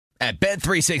At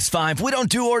Bet365, we don't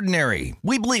do ordinary.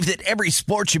 We believe that every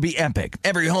sport should be epic.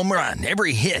 Every home run,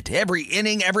 every hit, every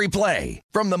inning, every play.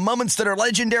 From the moments that are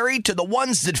legendary to the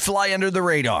ones that fly under the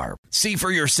radar. See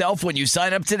for yourself when you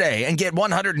sign up today and get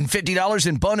 $150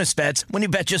 in bonus bets when you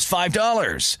bet just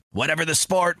 $5. Whatever the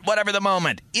sport, whatever the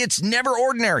moment, it's never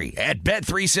ordinary at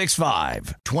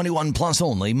Bet365. 21 plus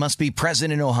only. Must be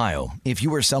present in Ohio. If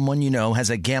you or someone you know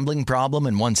has a gambling problem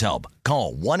and wants help,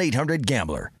 call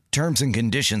 1-800-GAMBLER. Terms and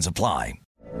conditions apply.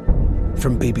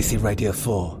 From BBC Radio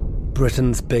 4,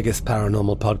 Britain's biggest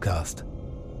paranormal podcast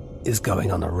is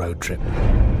going on a road trip.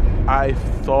 I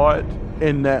thought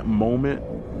in that moment,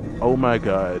 oh my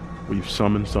God, we've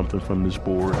summoned something from this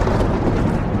board.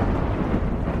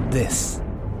 This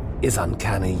is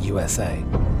Uncanny USA.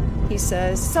 He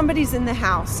says, somebody's in the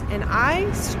house, and I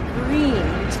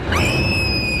screamed.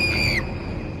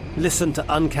 Listen to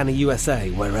Uncanny USA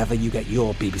wherever you get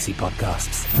your BBC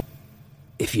podcasts,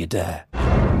 if you dare.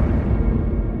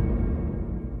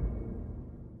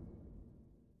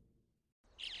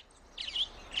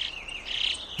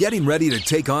 Getting ready to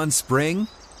take on spring?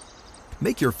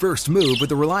 Make your first move with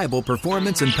the reliable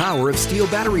performance and power of Steel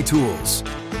battery tools.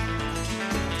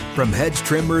 From hedge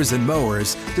trimmers and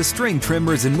mowers to string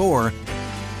trimmers and more,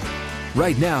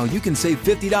 right now you can save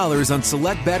 $50 on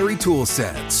select battery tool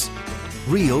sets.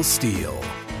 Real Steel.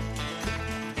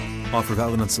 Offer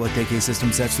valid on select AK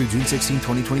system sets through June 16,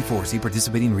 2024. See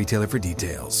participating retailer for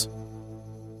details.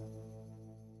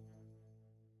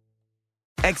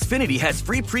 Xfinity has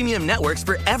free premium networks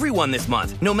for everyone this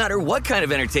month, no matter what kind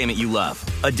of entertainment you love.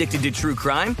 Addicted to true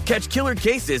crime? Catch killer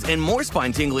cases and more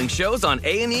spine-tingling shows on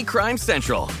A&E Crime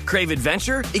Central. Crave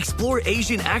adventure? Explore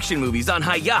Asian action movies on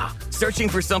Hi-YAH. Searching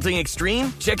for something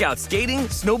extreme? Check out skating,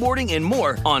 snowboarding, and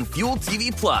more on Fuel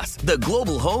TV Plus, the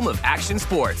global home of action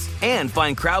sports. And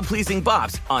find crowd-pleasing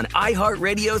bops on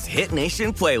iHeartRadio's Hit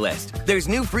Nation playlist. There's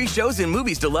new free shows and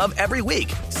movies to love every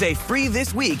week. Say free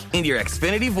this week in your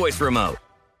Xfinity voice remote.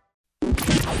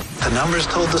 The numbers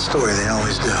told the story, they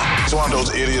always do. It's one of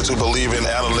those idiots who believe in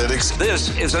analytics.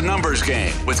 This is a numbers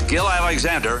game with Gil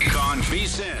Alexander on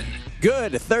VSiN.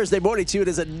 Good Thursday morning to you. It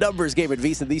is a numbers game at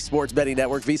VSiN, the sports betting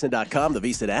network, VSiN.com, the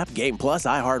VSiN app, Game Plus,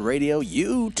 iHeartRadio,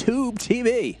 YouTube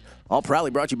TV. All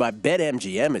proudly brought to you by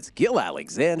BetMGM. It's Gil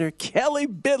Alexander, Kelly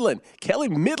Bidlin. Kelly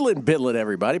Bidlin,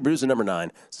 everybody. Bruiser number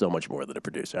 9. So much more than a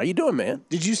producer. How you doing, man?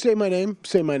 Did you say my name?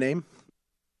 Say my name.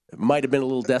 It might have been a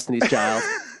little Destiny's Child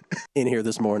in here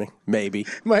this morning. Maybe.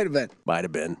 Might have been. Might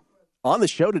have been. On the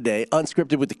show today,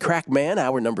 Unscripted with the Crack Man,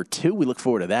 hour number 2. We look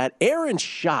forward to that. Aaron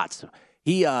Schatz.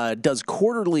 He does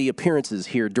quarterly appearances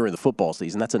here during the football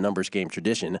season. That's a numbers game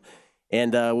tradition.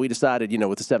 And we decided,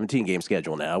 with the 17-game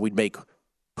schedule now, we'd make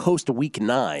post-week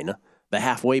 9 the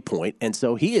halfway point. And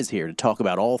so he is here to talk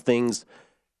about all things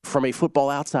from a Football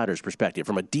Outsiders perspective,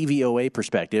 from a DVOA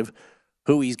perspective,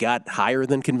 who he's got higher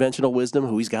than conventional wisdom,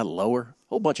 who he's got lower, a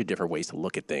whole bunch of different ways to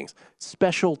look at things.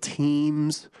 Special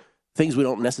teams, things we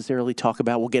don't necessarily talk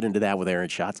about. We'll get into that with Aaron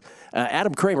Schatz.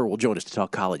 Adam Kramer will join us to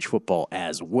talk college football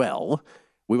as well.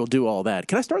 We will do all that.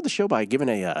 Can I start the show by giving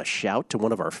a shout to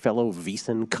one of our fellow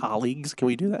VSiN colleagues? Can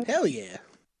we do that? Hell yeah.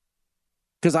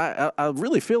 Because I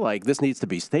really feel like this needs to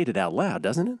be stated out loud,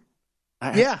 doesn't it?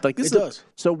 It does.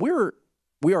 So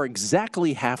we are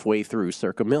exactly halfway through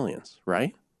Circa Millions,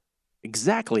 right?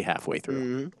 Exactly halfway through.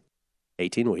 Mm-hmm.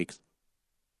 18 weeks.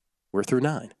 We're through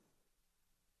 9.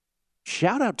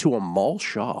 Shout out to Amal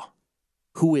Shaw,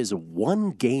 who is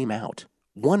 1 game out,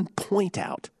 1 point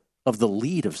out of the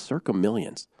lead of Circa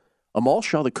Millions. Amal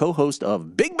Shaw, the co-host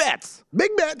of Big Bets.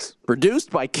 Big Bets. Produced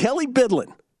by Kelly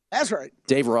Bidlin. That's right.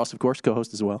 Dave Ross, of course,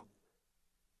 co-host as well.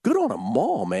 Good on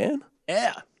Amal, man.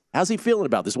 Yeah. How's he feeling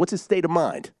about this? What's his state of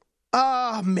mind?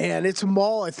 Man, it's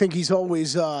Amal. I think he's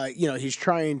always, he's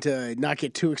trying to not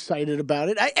get too excited about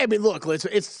it. I mean, look,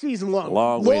 it's season long.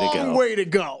 Long way to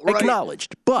go. Right?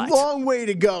 Acknowledged, but. Long way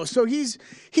to go. So he's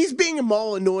being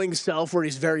Amal annoying self where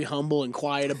he's very humble and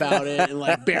quiet about it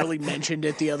and barely mentioned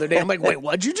it the other day. I'm like, wait,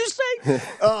 what'd you just say?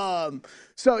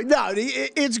 So no,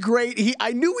 it's great.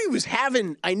 I knew he was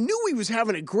having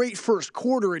a great first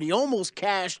quarter, and he almost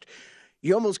cashed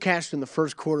in the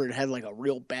first quarter and had a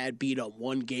real bad beat on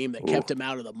one game that kept him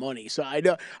out of the money. So I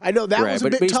know that was a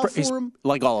bit tough for him.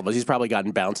 Like all of us, he's probably gotten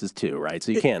bounces too, right?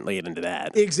 So you can't lay it into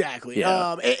that. Exactly.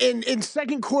 Yeah. And in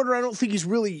second quarter, I don't think he's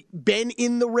really been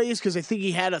in the race because I think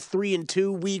he had a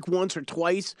 3-2 week once or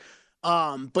twice.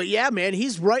 But yeah, man,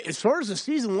 he's right. As far as the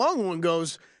season long one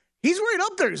goes, he's right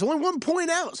up there. He's only 1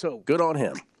 point out. So good on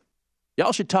him.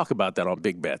 Y'all should talk about that on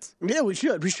Big Bets. Yeah, we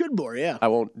should. We should more, yeah. I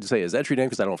won't say his entry name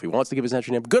because I don't know if he wants to give his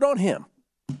entry name. Good on him.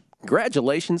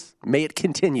 Congratulations. May it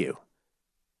continue.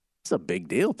 It's a big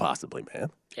deal, possibly,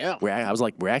 man. Yeah. I was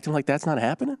like, we're acting like that's not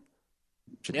happening?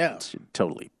 Should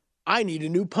totally. I need a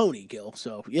new pony, Gil,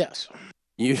 so yes.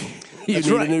 You need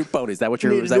a new pony. Is that what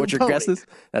your guess is?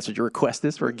 That's what your request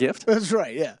is for a gift? That's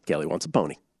right, yeah. Kelly wants a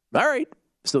pony. All right.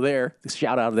 So there,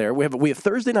 shout out there. We have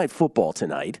Thursday night football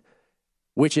tonight,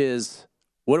 which is,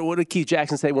 what did Keith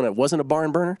Jackson say when it wasn't a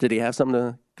barn burner? Did he have something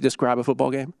to describe a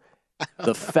football game?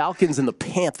 The Falcons and the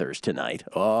Panthers tonight.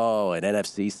 Oh, an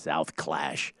NFC South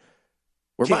clash.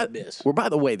 By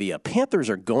the way, the Panthers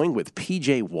are going with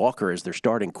P.J. Walker as their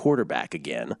starting quarterback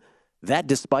again. That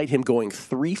despite him going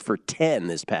 3 for 10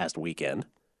 this past weekend.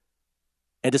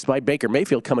 And despite Baker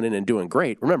Mayfield coming in and doing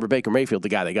great. Remember, Baker Mayfield, the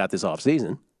guy they got this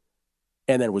offseason,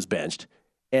 and then was benched.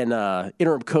 And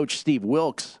interim coach Steve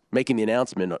Wilks making the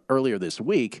announcement earlier this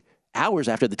week, hours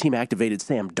after the team activated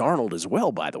Sam Darnold as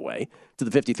well, by the way, to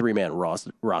the 53-man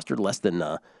roster, less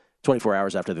than 24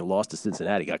 hours after they lost to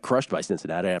Cincinnati, got crushed by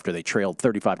Cincinnati after they trailed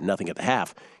 35-0 at the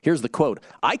half. Here's the quote: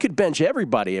 "I could bench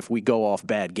everybody if we go off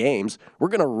bad games. We're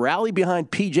going to rally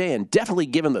behind PJ and definitely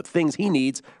give him the things he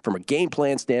needs from a game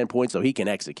plan standpoint so he can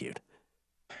execute."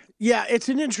 Yeah, it's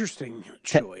an interesting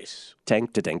choice.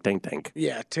 Tank to tank, tank, tank.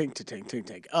 Yeah, tank to tank, tank,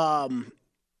 tank.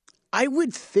 I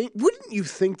would think, wouldn't you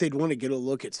think they'd want to get a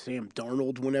look at Sam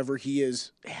Darnold whenever he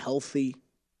is healthy?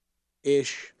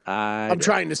 Ish. I'm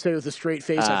trying to say with a straight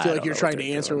face. I feel like you're trying to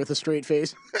answer with a straight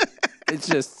face. It's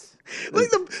just like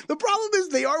the problem is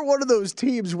they are one of those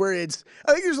teams where I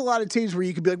think there's a lot of teams where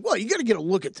you could be like, well, you got to get a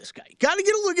look at this guy. Got to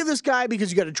get a look at this guy because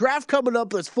you got a draft coming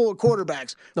up that's full of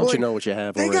quarterbacks. Don't you know what you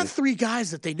have? They already? Got 3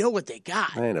 guys that they know what they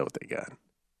got. I know what they got.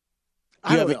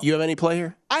 You have any play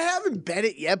here? I haven't bet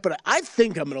it yet, but I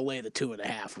think I'm going to lay the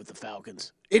 2.5 with the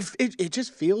Falcons. It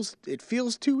just feels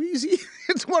too easy.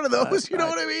 It's one of those, you know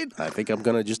what I mean? I think I'm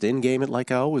going to just in-game it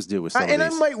like I always do with some of these. I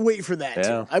might wait for that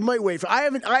too. I might wait for. I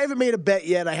haven't made a bet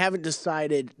yet. I haven't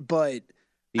decided, but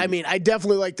I mean, I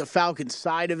definitely like the Falcons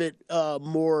side of it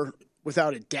more,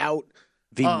 without a doubt.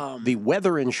 The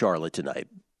weather in Charlotte tonight.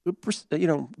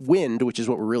 Wind, which is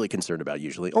what we're really concerned about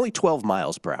usually, only 12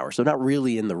 miles per hour, so not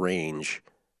really in the range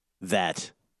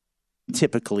that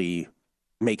typically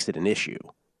makes it an issue.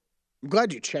 I'm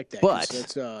glad you checked that.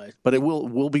 But it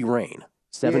will be rain.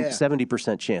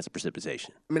 70% chance of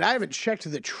precipitation. I mean, I haven't checked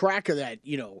the track of that.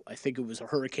 I think it was a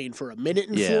hurricane for a minute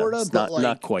in Florida. It's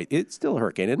not quite. It's still a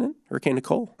hurricane, isn't it? Hurricane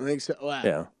Nicole? I think so. Wow.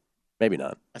 Yeah. Maybe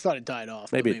not. I thought it died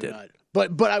off. Maybe it did. Not.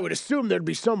 But I would assume there'd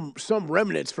be some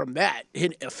remnants from that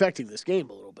affecting this game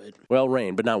a little bit. Well,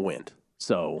 rain, but not wind.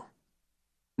 So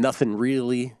nothing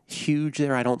really huge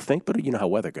there, I don't think. But you know how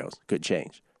weather goes. Could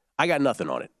change. I got nothing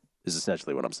on it, is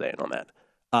essentially what I'm saying on that.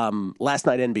 Last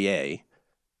night, NBA,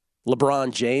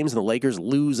 LeBron James and the Lakers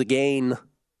lose again.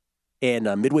 And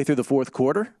midway through the fourth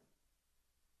quarter,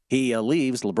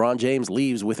 LeBron James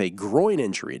leaves with a groin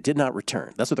injury. It did not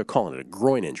return. That's what they're calling it, a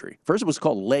groin injury. First, it was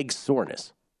called leg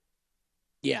soreness.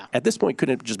 Yeah. At this point,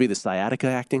 couldn't it just be the sciatica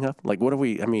acting up? Like,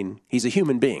 he's a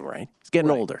human being, right? He's getting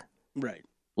older. Right.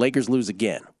 Lakers lose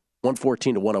again,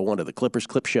 114-101 to the Clippers.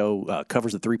 Clip Show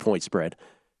covers the 3-point spread.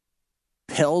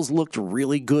 Pels looked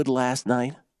really good last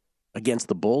night against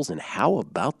the Bulls. And how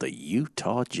about the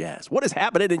Utah Jazz? What is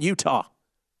happening in Utah?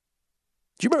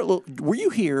 Do you remember? Were you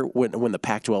here when the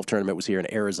Pac-12 tournament was here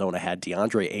and Arizona had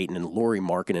DeAndre Ayton and Lauri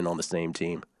Markkanen on the same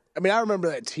team? I mean, I remember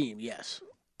that team. Yes,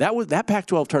 that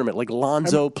Pac-12 tournament. Like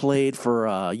Lonzo played for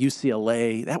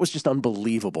UCLA. That was just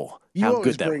unbelievable. You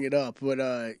always bring it up, but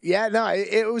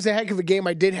it was a heck of a game.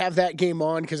 I did have that game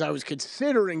on because I was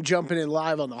considering jumping in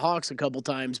live on the Hawks a couple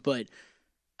times, but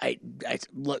I'm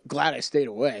glad I stayed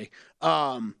away.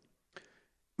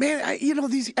 Man, you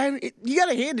got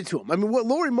to hand it to him. I mean, what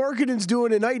Lauri Markkanen's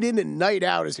doing night in and night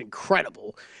out is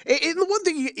incredible. And the one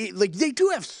thing, they do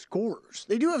have scorers.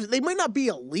 They might not be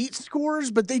elite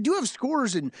scorers, but they do have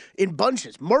scorers in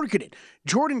bunches. Markkanen,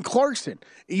 Jordan Clarkson.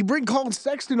 You bring Colin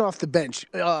Sexton off the bench.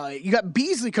 You got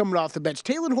Beasley coming off the bench.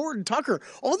 Taylor Horton Tucker.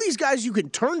 All these guys you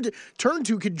can turn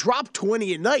to could drop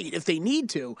 20 a night if they need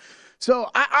to. So,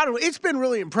 I don't know. It's been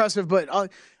really impressive, but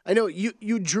I know you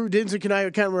Drew Dinsick, and I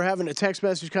kind of were having a text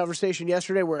message conversation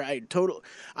yesterday where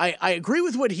I agree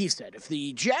with what he said. If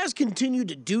the Jazz continue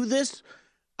to do this,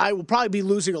 I will probably be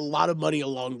losing a lot of money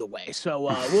along the way. So,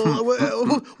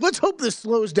 let's hope this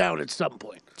slows down at some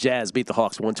point. Jazz beat the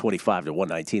Hawks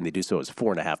 125-119. They do so as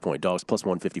 4.5-point dogs, plus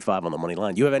 155 on the money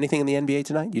line. You have anything in the NBA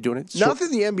tonight? You doing it?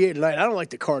 Nothing in the NBA tonight. I don't like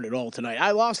the card at all tonight.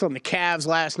 I lost on the Cavs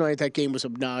last night. That game was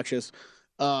obnoxious.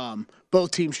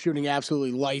 Both teams shooting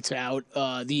absolutely lights out.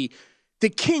 The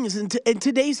Kings in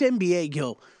today's NBA,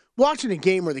 Gil, watching a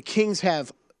game where the Kings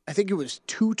have, I think it was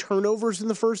 2 turnovers in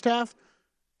the first half.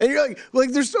 And you're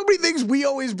like, there's so many things we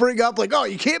always bring up, like, oh,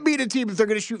 you can't beat a team if they're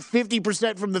going to shoot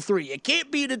 50% from the three. You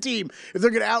can't beat a team if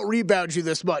they're going to out-rebound you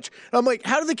this much. And I'm like,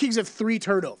 how do the Kings have 3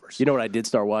 turnovers? You know what I did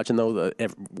start watching, though,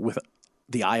 with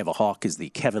the eye of a hawk, is the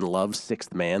Kevin Love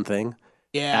sixth man thing.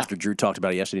 Yeah. After Drew talked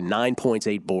about it yesterday, 9 points,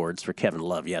 8 boards for Kevin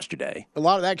Love yesterday. A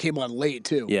lot of that came on late,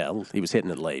 too. Yeah, he was hitting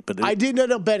it late. But I did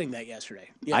end up betting that yesterday.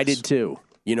 Yes. I did, too.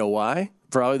 You know why?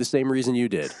 Probably the same reason you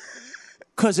did.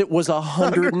 Because it was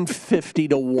 150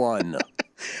 to 1.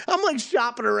 I'm like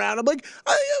shopping around. I'm like,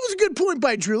 that was a good point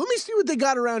by Drew. Let me see what they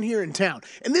got around here in town.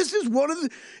 And this is one of the,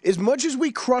 as much as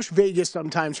we crush Vegas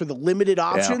sometimes for the limited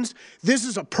options, this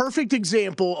is a perfect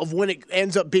example of when it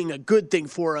ends up being a good thing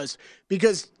for us,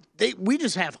 because we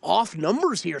just have off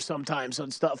numbers here sometimes on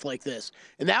stuff like this.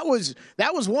 And that was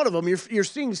one of them. You're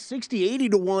seeing 60, 80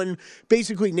 to 1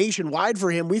 basically nationwide for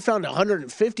him. We found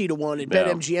 150 to 1 at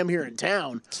BetMGM here in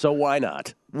town. So why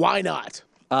not? Why not?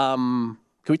 Can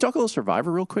we talk a little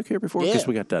Survivor real quick here before? Because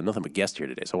we got nothing but guests here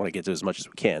today, so I want to get to as much as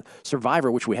we can.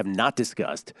 Survivor, which we have not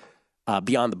discussed,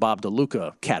 beyond the Bob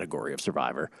DeLuca category of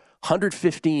Survivor.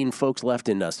 115 folks left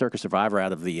in Circa Survivor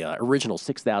out of the original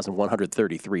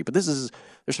 6,133. But this is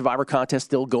their Survivor contest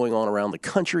still going on around the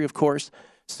country, of course.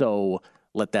 So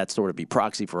let that sort of be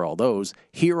proxy for all those.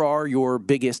 Here are your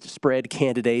biggest spread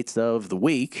candidates of the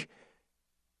week.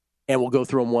 And we'll go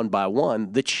through them one by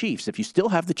one. The Chiefs, if you still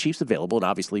have the Chiefs available, and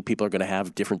obviously people are going to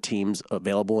have different teams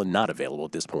available and not available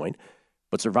at this point,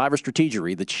 but Survivor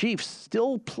Strategery, the Chiefs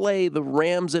still play the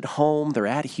Rams at home. They're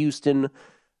at Houston.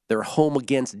 They're home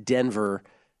against Denver.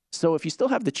 So if you still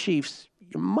have the Chiefs,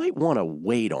 you might want to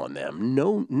wait on them.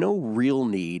 No real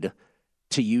need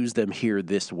to use them here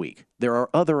this week. There are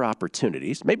other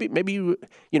opportunities. Maybe you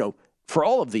know, for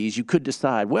all of these, you could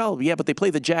decide, well, yeah, but they play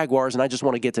the Jaguars, and I just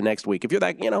want to get to next week. If you're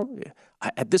that,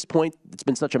 at this point, it's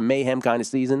been such a mayhem kind of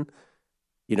season,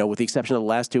 with the exception of the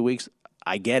last 2 weeks.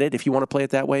 I get it if you want to play it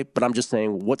that way, but I'm just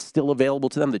saying what's still available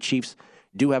to them. The Chiefs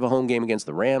do have a home game against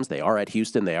the Rams. They are at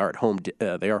Houston. They are at home.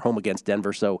 They are home against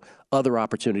Denver, so other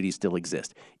opportunities still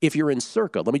exist. If you're in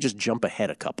Circa, let me just jump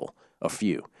ahead a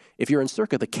few. If you're in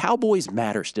Circa, the Cowboys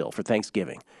matter still for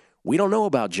Thanksgiving. We don't know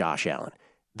about Josh Allen.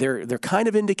 They're kind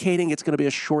of indicating it's going to be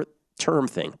a short-term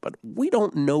thing, but we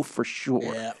don't know for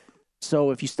sure. Yeah.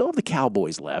 So if you still have the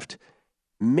Cowboys left,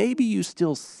 maybe you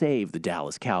still save the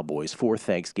Dallas Cowboys for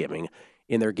Thanksgiving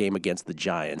in their game against the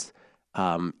Giants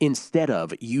instead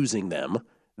of using them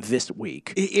this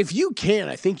week. If you can,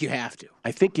 I think you have to.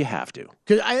 I think you have to.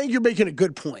 Because I think you're making a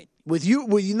good point. With you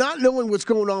not knowing what's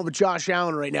going on with Josh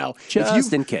Allen right now.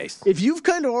 Just in case. If you've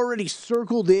kind of already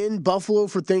circled in Buffalo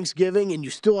for Thanksgiving and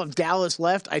you still have Dallas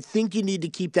left, I think you need to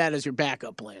keep that as your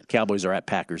backup plan. Cowboys are at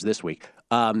Packers this week.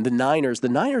 The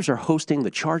Niners are hosting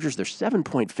the Chargers. They're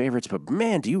 7-point favorites, but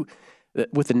man,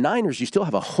 with the Niners, you still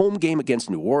have a home game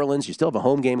against New Orleans. You still have a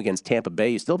home game against Tampa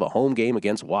Bay. You still have a home game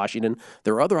against Washington.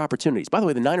 There are other opportunities. By the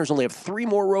way, the Niners only have 3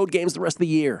 more road games the rest of the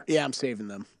year. Yeah, I'm saving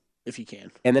them if you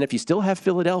can. And then if you still have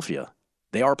Philadelphia,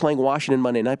 they are playing Washington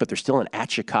Monday night, but they're still at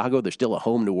Chicago. They're still at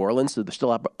home New Orleans, so there's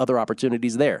still other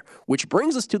opportunities there, which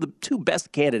brings us to the 2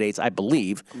 best candidates, I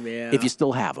believe, if you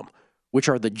still have them, which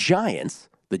are the Giants.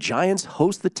 The Giants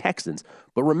host the Texans.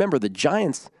 But remember, the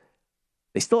Giants,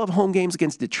 they still have home games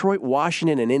against Detroit,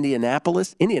 Washington, and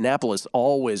Indianapolis. Indianapolis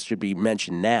always should be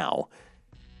mentioned now.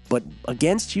 But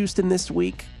against Houston this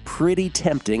week, pretty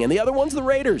tempting. And the other one's the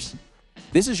Raiders.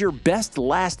 This is your best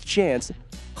last chance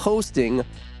hosting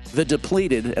the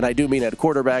depleted, and I do mean at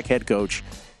quarterback, head coach,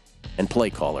 and play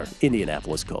caller,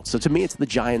 Indianapolis Colts. So to me, it's the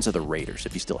Giants or the Raiders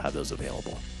if you still have those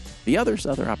available. The other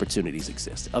opportunities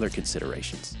exist, other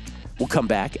considerations. We'll come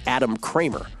back. Adam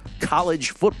Kramer,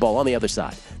 college football on the other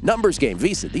side. Numbers Game,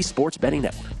 VSiN, the Sports Betting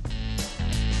Network.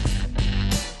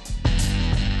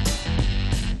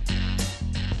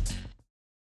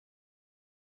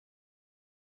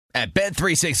 At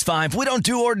Bet365, we don't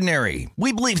do ordinary.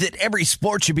 We believe that every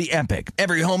sport should be epic.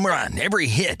 Every home run, every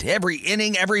hit, every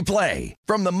inning, every play.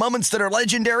 From the moments that are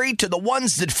legendary to the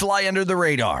ones that fly under the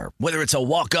radar. Whether it's a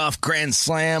walk-off grand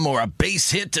slam or a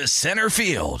base hit to center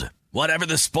field. Whatever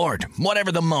the sport,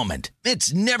 whatever the moment.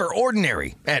 It's never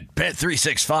ordinary at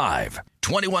Bet365.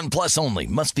 21 plus only.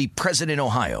 Must be present in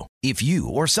Ohio. If you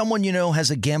or someone you know has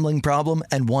a gambling problem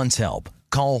and wants help,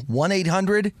 call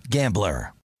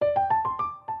 1-800-GAMBLER.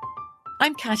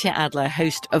 I'm Katya Adler,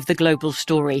 host of The Global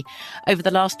Story. Over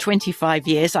the last 25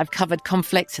 years, I've covered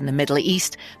conflicts in the Middle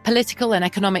East, political and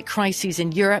economic crises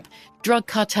in Europe, drug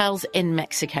cartels in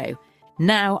Mexico.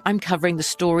 Now I'm covering the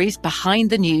stories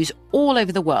behind the news all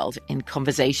over the world in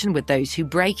conversation with those who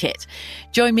break it.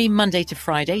 Join me Monday to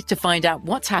Friday to find out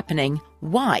what's happening,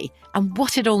 why, and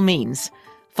what it all means.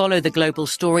 Follow The Global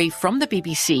Story from the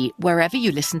BBC wherever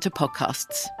you listen to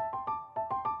podcasts.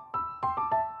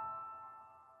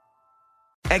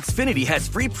 Xfinity has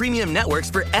free premium networks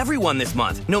for everyone this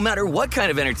month, no matter what kind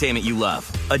of entertainment you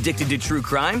love. Addicted to true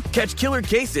crime? Catch killer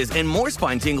cases and more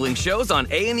spine-tingling shows on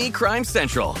A&E Crime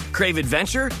Central. Crave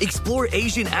adventure? Explore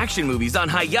Asian action movies on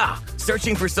Hi-YAH.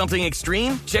 Searching for something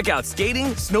extreme? Check out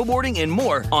skating, snowboarding, and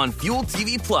more on Fuel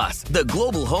TV Plus, the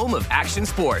global home of action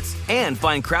sports. And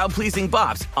find crowd-pleasing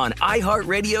bops on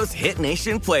iHeartRadio's Hit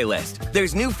Nation playlist.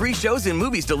 There's new free shows and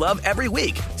movies to love every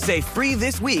week. Say free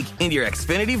this week in your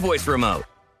Xfinity voice remote.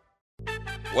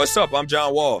 What's up? I'm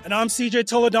John Wall. And I'm CJ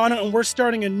Toledano, and we're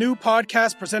starting a new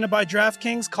podcast presented by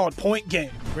DraftKings called Point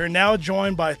Game. We're now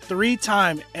joined by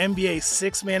three-time NBA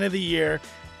Sixth Man of the Year,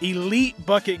 elite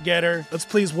bucket getter. Let's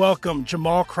please welcome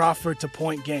Jamal Crawford to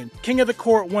Point Game. King of the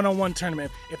Court one-on-one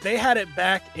tournament. If they had it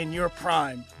back in your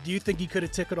prime, do you think you could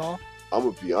have took it all? I'm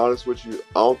going to be honest with you.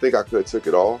 I don't think I could have took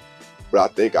it all, but I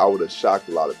think I would have shocked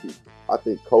a lot of people. I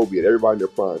think Kobe and everybody in their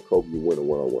prime, Kobe would win a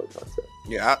one-on-one contest.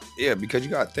 Yeah, because you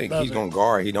got to think. He's going to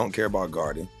guard. He don't care about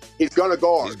guarding. He's going to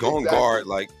guard. He's going to guard.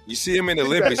 Like, you see him in the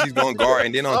Olympics, he's going to guard.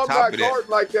 And then on top of that. I'm not guarding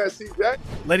like that, CJ.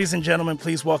 Ladies and gentlemen,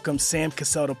 please welcome Sam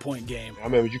Cassell to Point Game. I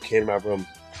remember you came out from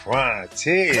prime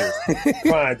 10.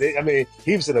 I mean,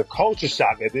 he was in a culture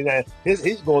shock. And then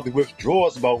he's going through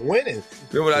withdrawals about winning.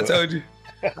 Remember what I told you?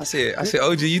 I said,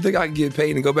 OG, you think I can get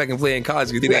paid and go back and play in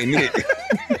college because it ain't it?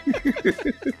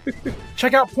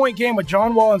 Check out Point Game with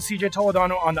John Wall and CJ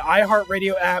Toledano on the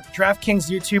iHeartRadio app, DraftKings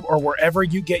YouTube, or wherever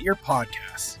you get your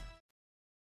podcasts.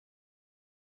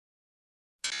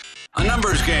 A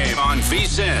Numbers Game on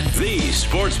VSiN, the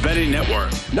Sports Betting Network.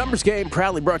 Numbers Game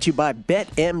proudly brought to you by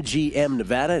BetMGM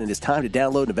Nevada, and it's time to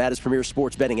download Nevada's premier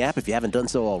sports betting app if you haven't done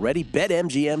so already.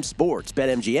 BetMGM Sports.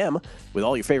 BetMGM with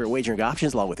all your favorite wagering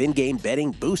options, along with in-game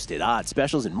betting, boosted odds,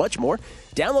 specials, and much more.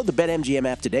 Download the BetMGM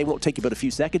app today. Won't take you but a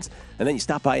few seconds. And then you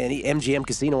stop by any MGM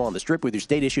casino on the Strip with your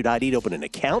state-issued ID to open an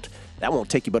account. That won't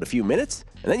take you but a few minutes.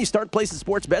 And then you start placing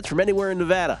sports bets from anywhere in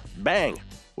Nevada. Bang!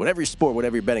 Whatever your sport,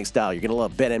 whatever your betting style, you're going to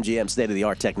love BetMGM's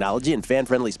state-of-the-art technology and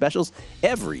fan-friendly specials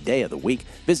every day of the week.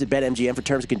 Visit BetMGM for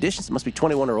terms and conditions. It must be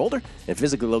 21 or older and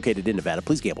physically located in Nevada.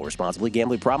 Please gamble responsibly.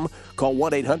 Gambling problem? Call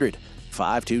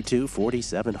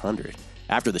 1-800-522-4700.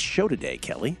 After the show today,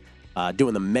 Kelly,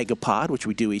 doing the Megapod, which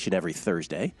we do each and every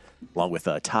Thursday, along with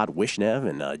Todd Wishnev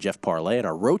and Jeff Parlay, and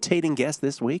our rotating guest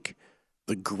this week,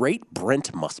 the great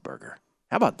Brent Musburger.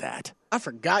 How about that? I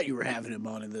forgot you were having him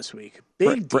on in this week.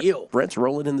 Big deal. Brent's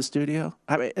rolling in the studio.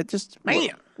 I mean, it just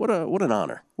what an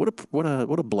honor. What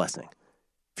a blessing.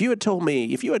 If you had told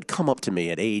me, if you had come up to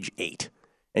me at age 8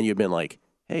 and you'd been like,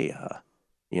 "Hey,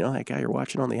 you know that guy you're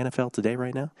watching on the NFL Today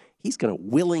right now? He's going to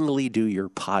willingly do your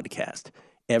podcast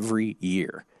every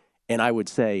year," and I would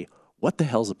say, "What the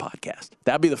hell's a podcast?"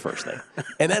 That'd be the first thing,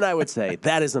 and then I would say,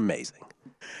 "That is amazing."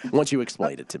 Once you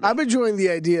explained it to me. I'm enjoying the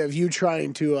idea of you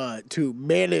trying to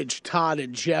manage Todd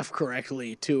and Jeff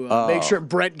correctly to make sure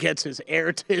Brent gets the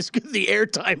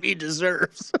airtime he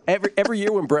deserves. Every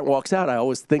year when Brent walks out, I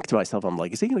always think to myself, I'm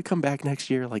like, is he going to come back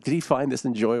next year? Like, did he find this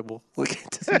enjoyable? Like,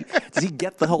 does he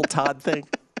get the whole Todd thing?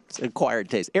 It's acquired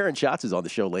taste. Aaron Schatz is on the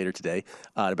show later today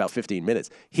in about 15 minutes.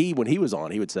 When he was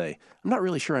on, he would say, "I'm not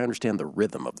really sure I understand the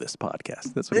rhythm of this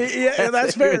podcast." That's what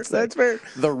that's fair. That's fair.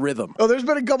 The rhythm. Oh, there's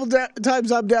been a couple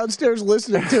times I'm downstairs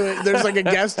listening to it. There's like a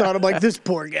guest on. I'm like, this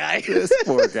poor guy. This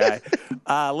poor guy.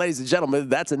 Ladies and gentlemen,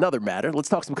 that's another matter. Let's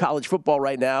talk some college football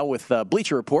right now with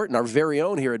Bleacher Report and our very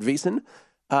own here at VSiN,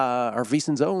 our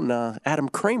VSiN's own Adam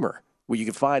Kramer, who you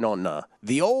can find on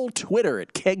the old Twitter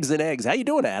at Kegs and Eggs. How you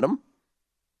doing, Adam?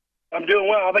 I'm doing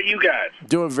well. How about you guys?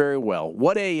 Doing very well.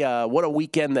 What a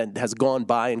weekend that has gone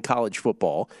by in college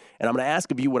football. And I'm going to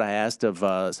ask of you what I asked of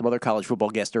some other college football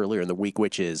guests earlier in the week,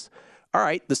 which is, all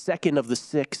right, the second of the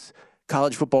 6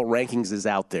 college football rankings is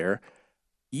out there.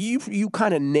 You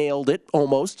kind of nailed it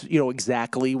almost,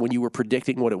 exactly when you were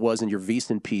predicting what it was in your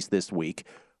VSiN piece this week.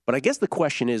 But I guess the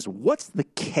question is, what's the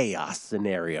chaos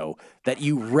scenario that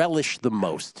you relish the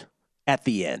most at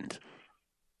the end?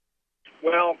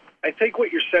 Well, I think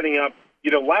what you're setting up,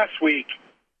 last week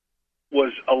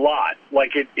was a lot.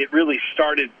 Like it really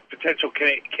started potential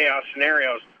chaos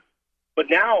scenarios. But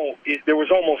now there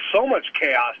was almost so much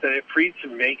chaos that it freed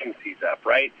some vacancies up,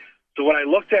 right? So when I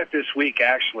looked at this week,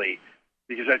 actually,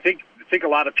 because I think a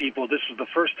lot of people, this was the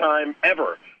first time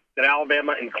ever that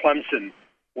Alabama and Clemson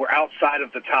were outside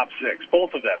of the top 6,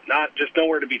 both of them, not just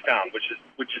nowhere to be found, which is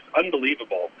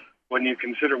unbelievable when you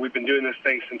consider we've been doing this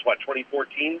thing since,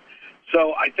 2014?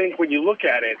 So I think when you look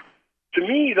at it, to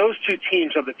me, those two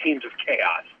teams are the teams of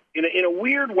chaos. In a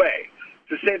weird way,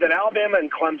 to say that Alabama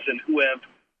and Clemson, who have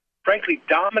frankly,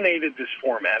 dominated this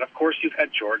format. Of course, you've had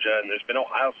Georgia and there's been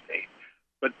Ohio State.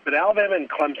 But Alabama and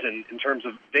Clemson, in terms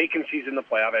of vacancies in the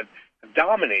playoff, have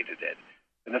dominated it.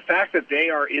 And the fact that they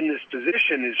are in this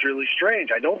position is really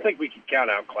strange. I don't think we can count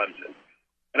out Clemson.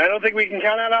 And I don't think we can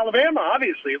count out Alabama.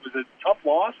 Obviously, it was a tough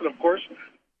loss. And, of course,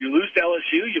 you lose to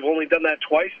LSU. You've only done that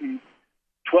twice in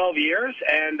 12 years.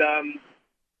 And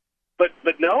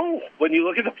but no, when you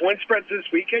look at the point spreads this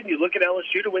weekend, you look at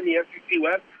LSU to win the SEC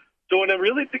West. So in a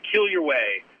really peculiar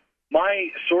way, my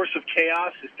source of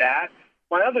chaos is that.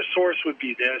 My other source would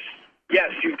be this.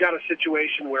 Yes, you've got a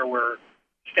situation where we're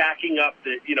stacking up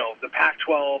the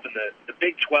Pac-12 and the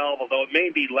Big 12, although it may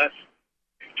be less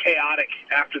chaotic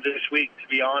after this week, to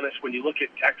be honest, when you look at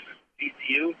Texas and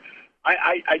TCU.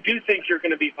 I do think you're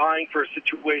going to be vying for a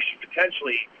situation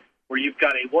potentially where you've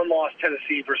got a one-loss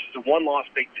Tennessee versus a one-loss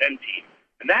Big Ten team.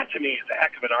 And that, to me, is a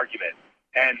heck of an argument,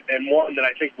 and one that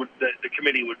I think the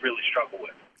committee would really struggle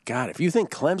with. God, if you think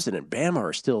Clemson and Bama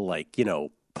are still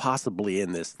possibly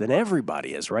in this, then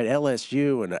everybody is, right?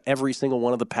 LSU and every single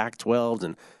one of the Pac-12s,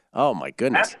 and oh my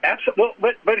goodness.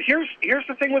 Absolutely. But here's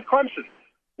the thing with Clemson: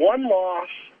 one-loss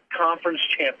conference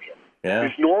champion. Yeah.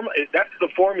 It's normal. That's the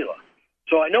formula.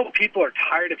 So I know people are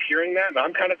tired of hearing that, and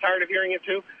I'm kind of tired of hearing it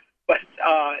too. But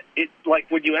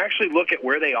when you actually look at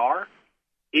where they are,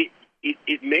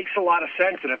 it makes a lot of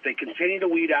sense. And if they continue to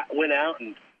win out,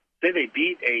 and say they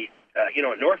beat a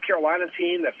North Carolina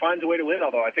team that finds a way to win,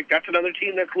 although I think that's another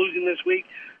team that's losing this week,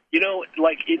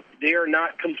 they are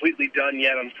not completely done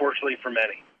yet, unfortunately, for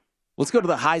many. Let's go to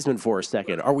the Heisman for a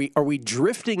second. Are we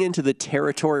drifting into the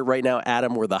territory right now,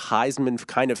 Adam, where the Heisman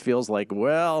kind of feels like,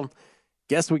 well,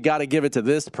 guess we got to give it to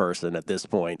this person at this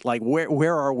point? Like,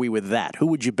 where are we with that? Who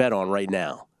would you bet on right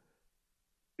now?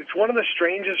 It's one of the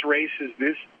strangest races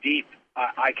this deep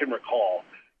I can recall.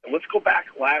 And let's go back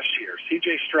last year.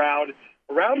 C.J. Stroud,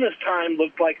 around this time,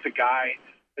 looked like the guy.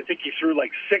 I think he threw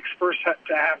like 6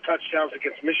 first-half touchdowns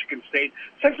against Michigan State.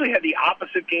 Essentially had the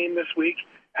opposite game this week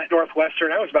at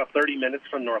Northwestern. I was about 30 minutes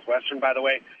from Northwestern, by the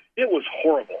way. It was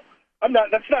horrible.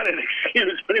 That's not an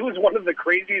excuse, but it was one of the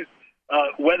craziest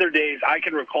weather days I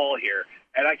can recall here,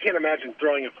 and I can't imagine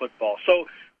throwing a football. So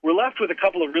we're left with a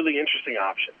couple of really interesting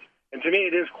options, and to me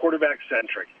it is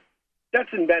quarterback-centric.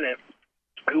 Stetson Bennett,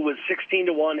 who was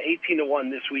 16-1, 18-1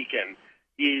 this weekend,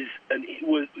 is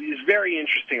very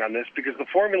interesting on this because the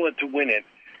formula to win it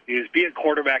is be a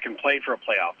quarterback and play for a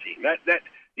playoff team. That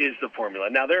is the formula.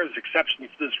 Now, there's exceptions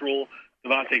to this rule,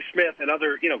 Devontae Smith and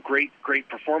other great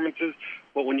performances,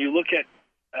 but when you look at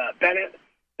Bennett,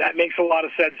 that makes a lot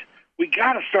of sense. We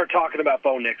got to start talking about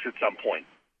Bo Nix at some point.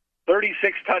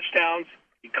 36 touchdowns.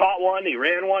 He caught one. He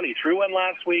ran one. He threw one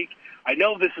last week. I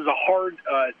know this is a hard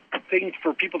thing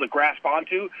for people to grasp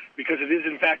onto because it is,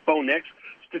 in fact, Bo Nix.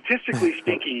 Statistically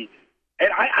speaking, and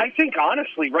I think,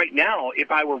 honestly, right now,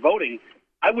 if I were voting,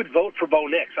 I would vote for Bo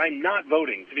Nix. I'm not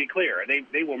voting, to be clear.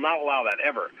 They will not allow that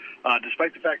ever,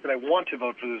 despite the fact that I want to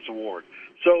vote for this award.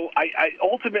 So I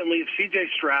ultimately, if C.J.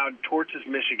 Stroud torches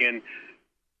Michigan,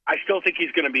 I still think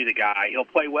he's going to be the guy. He'll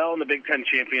play well in the Big Ten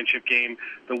championship game.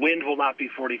 The wind will not be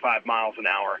 45 miles an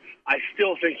hour. I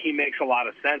still think he makes a lot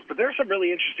of sense. But there are some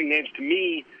really interesting names to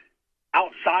me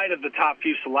outside of the top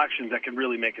few selections that can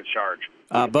really make a charge.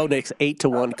 Bo Nix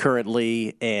 8-1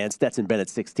 currently, and Stetson Bennett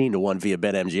 16-1 via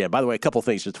BetMGM. By the way, a couple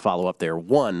things just to follow up there.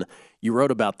 One, you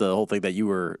wrote about the whole thing that you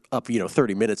were up,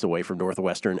 30 minutes away from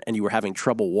Northwestern, and you were having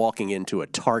trouble walking into a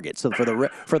Target. So for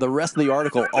the rest of the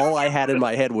article, all I had in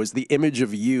my head was the image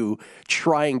of you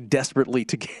trying desperately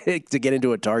to get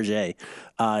into a Target,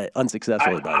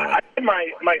 unsuccessfully. By the way, I had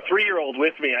my 3-year-old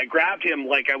with me. I grabbed him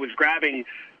like I was grabbing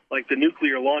the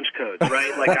nuclear launch codes,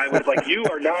 right? Like I was like, you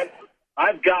are not.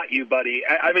 I've got you, buddy.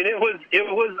 I mean, it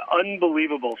was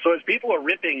unbelievable. So as people are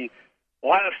ripping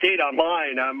Ohio State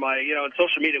online on my, on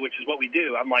social media, which is what we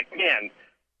do, I'm like, man,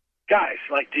 guys,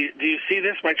 do you see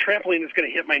this? My trampoline is going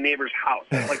to hit my neighbor's house.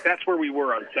 That's where we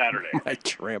were on Saturday. My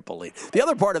trampoline. The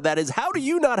other part of that is, how do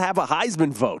you not have a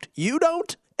Heisman vote? You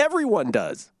don't? Everyone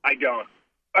does. I don't.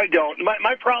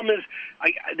 My problem is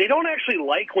they don't actually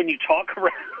like when you talk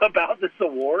about this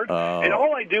award. And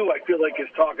all I do, I feel like, is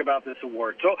talk about this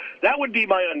award. So that would be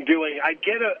my undoing. I'd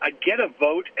get a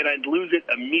vote, and I'd lose it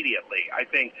immediately, I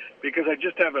think, because I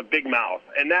just have a big mouth.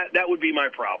 And that would be my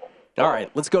problem. All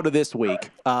right, let's go to this week.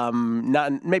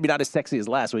 Maybe not as sexy as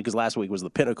last week, because last week was the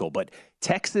pinnacle. But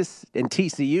Texas and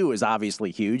TCU is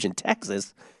obviously huge. And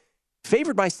Texas,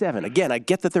 favored by 7. Again, I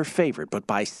get that they're favored, but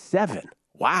by 7.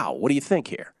 Wow, what do you think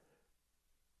here?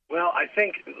 Well, I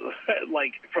think,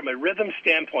 from a rhythm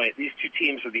standpoint, these two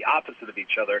teams are the opposite of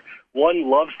each other. One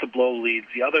loves to blow leads.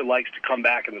 The other likes to come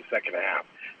back in the second half.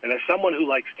 And as someone who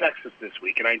likes Texas this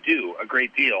week, and I do a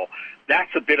great deal,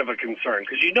 that's a bit of a concern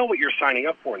because you know what you're signing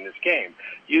up for in this game.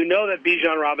 You know that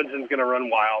Bijan Robinson's going to run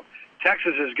wild.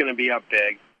 Texas is going to be up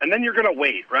big. And then you're going to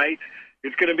wait, right?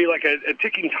 It's going to be like a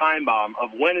ticking time bomb of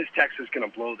when is Texas going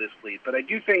to blow this lead. But I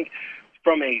do think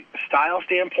from a style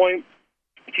standpoint,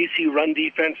 TCU run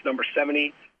defense, number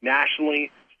 70 nationally,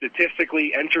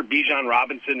 statistically, enter Bijan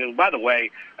Robinson. And by the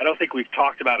way, I don't think we've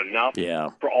talked about enough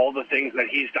for all the things that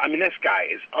he's done. I mean, this guy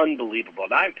is unbelievable.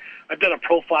 And I've done a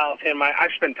profile of him. I've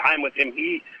spent time with him.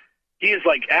 He is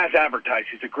like as advertised.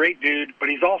 He's a great dude, but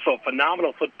he's also a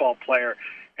phenomenal football player.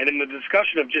 And in the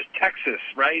discussion of just Texas,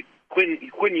 right,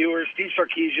 Quinn Ewers, Steve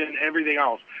Sarkisian, everything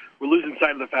else, we're losing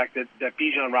sight of the fact that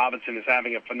Bijan Robinson is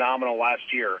having a phenomenal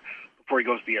last year before he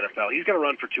goes to the NFL. He's going to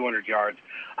run for 200 yards.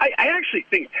 I actually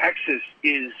think Texas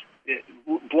is,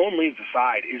 blown leads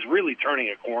aside, is really turning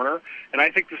a corner, and I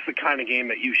think this is the kind of game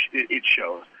that it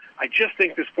shows. I just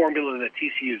think this formula that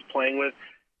TCU is playing with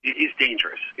is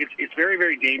dangerous. It's very,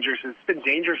 very dangerous. It's been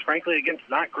dangerous, frankly, against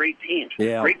not great teams.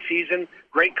 Yeah. Great season,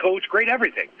 great coach, great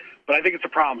everything. But I think it's a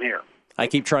problem here. I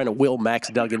keep trying to will Max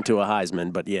Duggan to a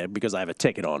Heisman, but because I have a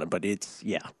ticket on him. But it's,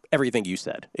 everything you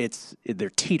said. They're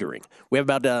teetering. We have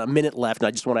about a minute left, and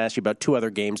I just want to ask you about two other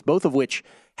games, both of which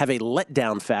have a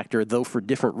letdown factor, though for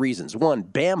different reasons. One,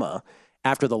 Bama,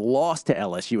 after the loss to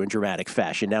LSU in dramatic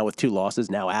fashion, now with two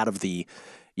losses, now out of the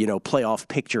playoff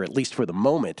picture, at least for the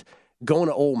moment, going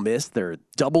to Ole Miss, they're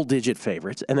double-digit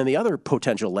favorites. And then the other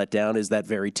potential letdown is that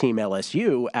very team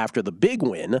LSU, after the big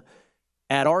win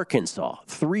at Arkansas,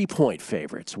 3-point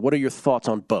favorites. What are your thoughts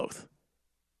on both?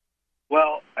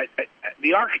 Well,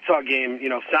 the Arkansas game,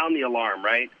 sound the alarm,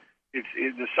 right?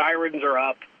 The sirens are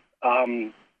up.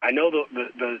 I know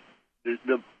the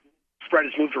spread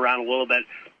has moved around a little bit,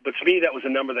 but to me that was a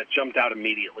number that jumped out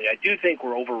immediately. I do think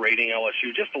we're overrating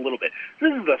LSU just a little bit.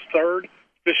 This is the third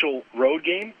official road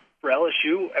game for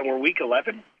LSU, and we're week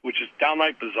 11, which is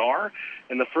downright bizarre.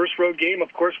 And the first road game,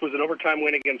 of course, was an overtime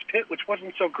win against Pitt, which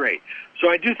wasn't so great.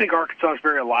 So I do think Arkansas is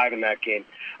very alive in that game.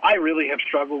 I really have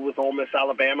struggled with Ole Miss,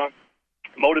 Alabama.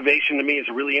 Motivation to me is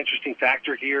a really interesting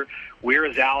factor here. Where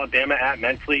is Alabama at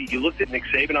mentally? You looked at Nick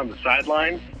Saban on the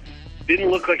sidelines.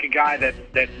 Didn't look like a guy that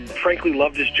frankly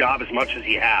loved his job as much as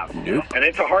he has. Nope. And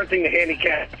it's a hard thing to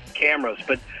handicap cameras,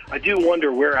 but I do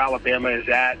wonder where Alabama is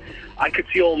at. I could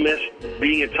see Ole Miss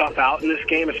being a tough out in this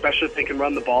game, especially if they can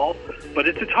run the ball. But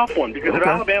it's a tough one because if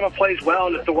Alabama plays well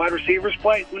and if the wide receivers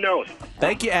play, who knows?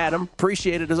 Thank you, Adam.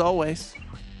 Appreciate it as always.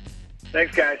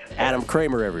 Thanks, guys. Adam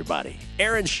Kramer, everybody.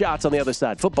 Aaron Schatz on the other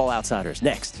side. Football Outsiders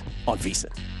next on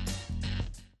VSiN.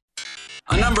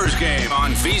 A numbers game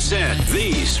on VSiN,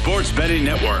 the sports betting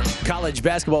network. College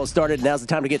basketball has started. Now's the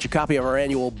time to get your copy of our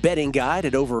annual betting guide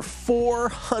at over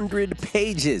 400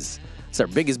 pages. It's our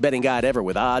biggest betting guide ever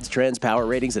with odds, trends, power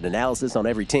ratings, and analysis on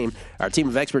every team. Our team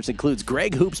of experts includes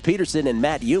Greg Hoops Peterson and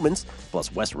Matt Humans,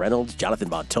 plus Wes Reynolds, Jonathan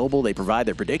Von Tobel. They provide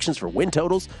their predictions for win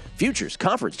totals, futures,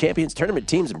 conference champions, tournament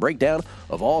teams, and breakdown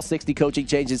of all 60 coaching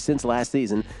changes since last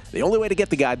season. The only way to get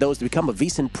the guide, though, is to become a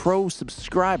VSiN Pro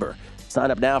subscriber.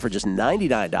 Sign up now for just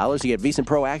 $99. You get VSiN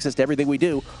Pro access to everything we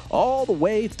do all the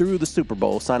way through the Super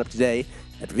Bowl. Sign up today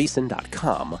at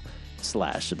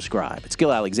VSiN.com/subscribe. It's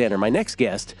Gil Alexander. My next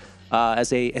guest,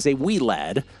 as a wee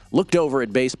lad, looked over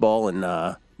at baseball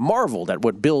and marveled at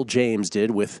what Bill James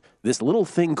did with this little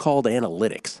thing called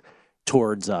analytics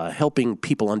towards helping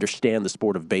people understand the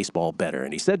sport of baseball better.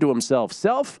 And he said to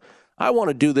himself, I want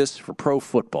to do this for pro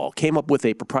football. Came up with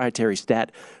a proprietary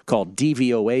stat called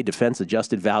DVOA, Defense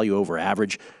Adjusted Value Over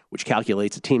Average, which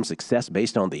calculates a team's success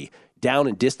based on the down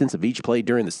and distance of each play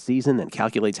during the season and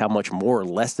calculates how much more or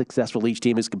less successful each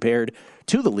team is compared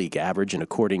to the league average. And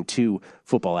according to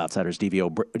Football Outsiders,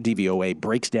 DVOA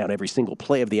breaks down every single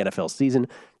play of the NFL season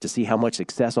to see how much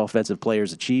success offensive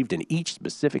players achieved in each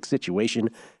specific situation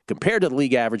compared to the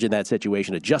league average in that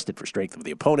situation, adjusted for strength of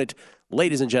the opponent.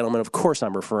 Ladies and gentlemen, of course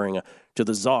I'm referring to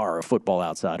the czar of Football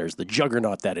Outsiders, the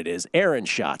juggernaut that it is, Aaron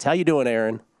Schatz. How you doing,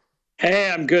 Aaron?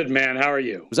 Hey, I'm good, man. How are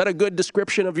you? Was that a good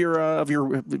description of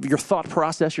your thought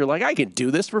process? You're like, I can do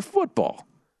this for football.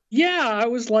 Yeah, I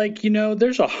was like,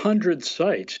 there's 100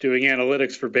 sites doing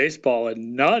analytics for baseball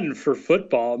and none for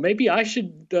football. Maybe I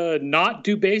should not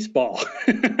do baseball.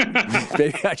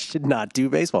 Maybe I should not do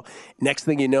baseball. Next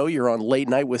thing you know, you're on Late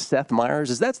Night with Seth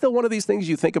Meyers. Is that still one of these things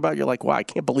you think about? You're like, wow, I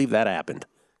can't believe that happened.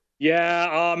 Yeah,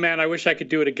 oh man, I wish I could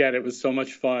do it again. It was so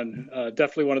much fun.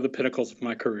 Definitely one of the pinnacles of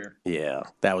my career. Yeah,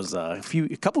 that was a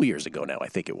couple years ago now, I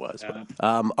think it was. Yeah.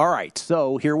 All right,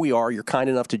 so here we are. You're kind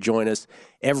enough to join us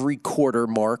every quarter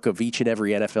mark of each and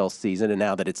every NFL season, and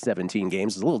now that it's 17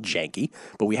 games, it's a little janky,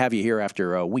 but we have you here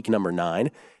after week number 9.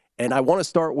 And I want to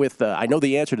start with, I know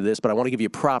the answer to this, but I want to give you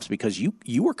props because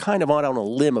you were kind of on a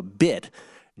limb a bit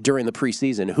during the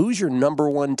preseason. Who's your number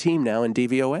one team now in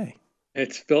DVOA?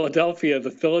 It's Philadelphia,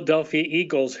 the Philadelphia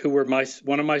Eagles, who were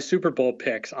one of my Super Bowl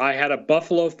picks. I had a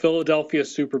Buffalo-Philadelphia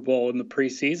Super Bowl in the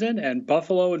preseason, and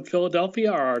Buffalo and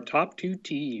Philadelphia are our top two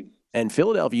teams. And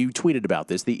Philadelphia, you tweeted about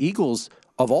this. The Eagles,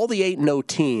 of all the 8-0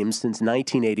 teams since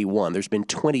 1981, there's been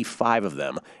 25 of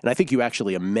them. And I think you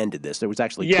actually amended this. There was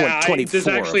actually 24 there's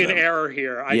actually of an them. error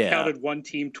here. I counted one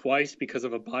team twice because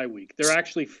of a bye week. They're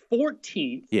actually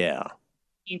 14th. Yeah.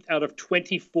 14th out of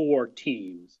 24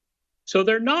 teams. So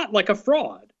they're not like a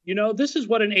fraud. This is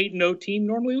what an 8-0 team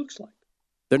normally looks like.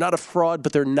 They're not a fraud,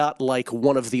 but they're not like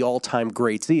one of the all-time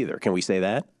greats either. Can we say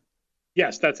that?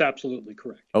 Yes, that's absolutely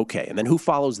correct. Okay, and then who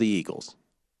follows the Eagles?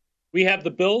 We have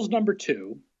the Bills number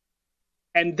 2.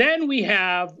 And then we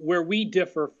have where we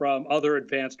differ from other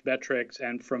advanced metrics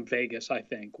and from Vegas, I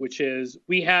think, which is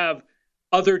we have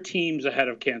other teams ahead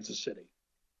of Kansas City.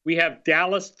 We have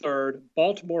Dallas 3rd,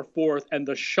 Baltimore 4th, and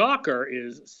the shocker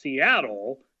is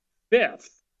Seattle 5th,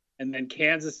 and then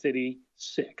Kansas City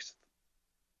 6th.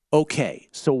 Okay,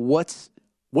 so what's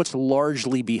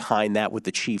largely behind that with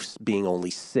the Chiefs being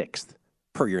only 6th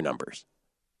per your numbers?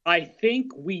 I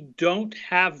think we don't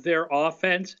have their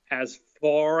offense as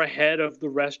far ahead of the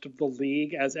rest of the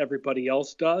league as everybody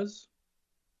else does.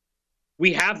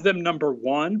 We have them number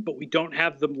 1, but we don't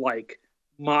have them like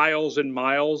miles and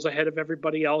miles ahead of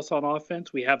everybody else on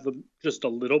offense. We have them just a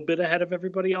little bit ahead of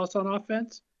everybody else on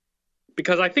offense.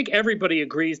 Because I think everybody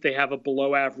agrees they have a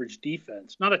below-average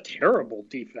defense. Not a terrible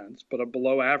defense, but a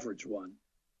below-average one.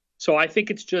 So I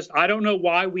think it's just, I don't know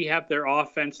why we have their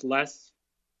offense less,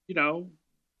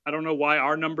 I don't know why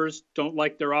our numbers don't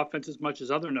like their offense as much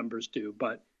as other numbers do,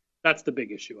 but that's the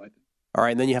big issue, I think. All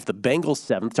right, and then you have the Bengals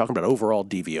 7th, talking about overall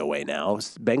DVOA now.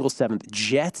 Bengals 7th,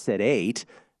 Jets at 8,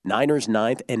 Niners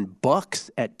 9th, and Bucks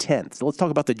at 10th. So let's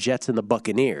talk about the Jets and the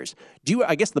Buccaneers.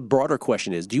 I guess the broader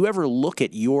question is, do you ever look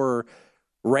at your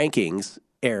rankings,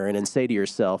 Aaron, and say to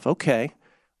yourself, okay,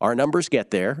 our numbers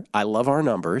get there. I love our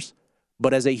numbers.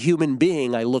 But as a human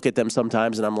being, I look at them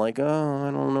sometimes and I'm like, oh,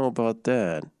 I don't know about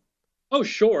that. Oh,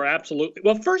 sure, absolutely.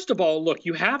 Well, first of all, look,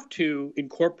 you have to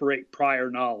incorporate prior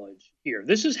knowledge here.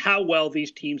 This is how well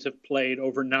these teams have played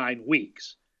over 9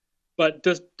 weeks. But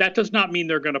that does not mean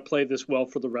they're going to play this well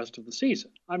for the rest of the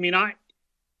season. I mean,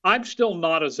 I'm still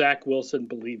not a Zach Wilson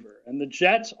believer. And the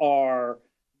Jets are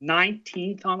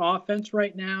 19th on offense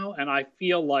right now, and I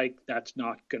feel like that's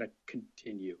not going to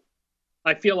continue.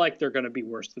 I feel like they're going to be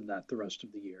worse than that the rest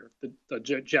of the year, the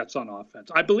Jets on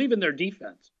offense. I believe in their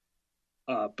defense,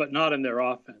 but not in their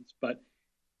offense. But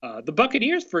the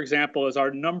Buccaneers, for example, is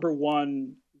our number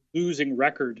 1 losing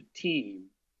record team.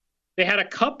 They had a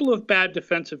couple of bad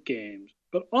defensive games,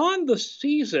 but on the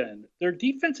season, their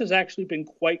defense has actually been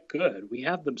quite good. We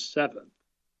have them 7th.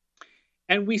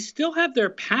 And we still have their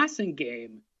passing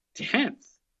game 10th.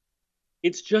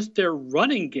 It's just their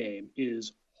running game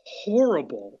is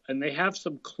horrible, and they have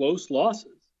some close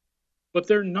losses. But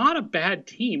they're not a bad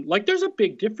team. Like, there's a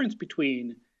big difference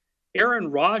between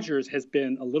Aaron Rodgers has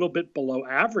been a little bit below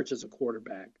average as a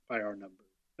quarterback by our numbers.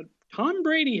 But Tom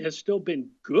Brady has still been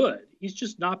good. He's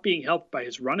just not being helped by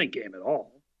his running game at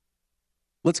all.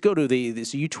 Let's go to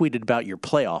so you tweeted about your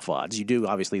playoff odds. You do,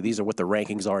 obviously, these are what the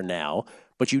rankings are now,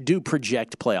 but you do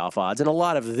project playoff odds. And a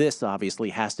lot of this obviously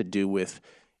has to do with,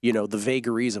 the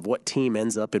vagaries of what team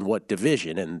ends up in what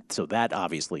division. And so that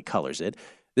obviously colors it.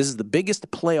 This is the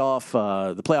biggest playoff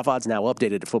odds now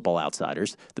updated to Football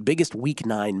Outsiders. The biggest Week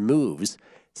 9 moves.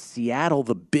 Seattle,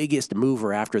 the biggest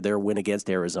mover after their win against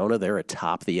Arizona. They're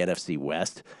atop the NFC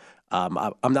West.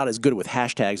 I'm not as good with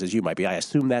hashtags as you might be. I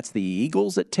assume that's the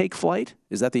Eagles that take flight.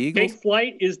 Is that the Eagles? Take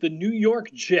flight is the New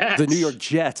York Jets. The New York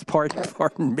Jets.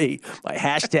 Pardon me. My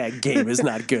hashtag game is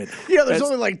not good. There's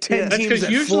only like 10 teams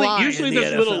that fly. Usually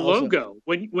there's a little logo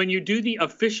when you do the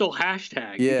official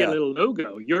hashtag. You get a little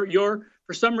logo. You're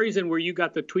for some reason where you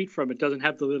got the tweet from, it doesn't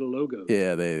have the little logo.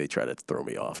 Yeah, they try to throw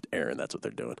me off, Aaron. That's what they're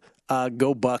doing.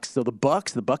 Go Bucks. So the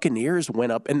Buccaneers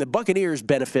went up, and the Buccaneers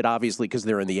benefit obviously because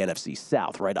they're in the NFC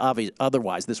South, right?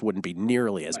 Otherwise, this wouldn't be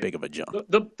nearly as big of a jump.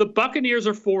 The Buccaneers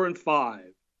are 4-5,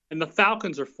 and the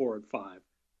Falcons are 4-5.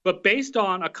 But based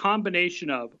on a combination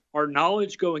of our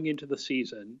knowledge going into the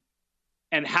season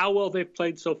and how well they've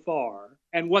played so far,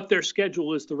 and what their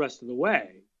schedule is the rest of the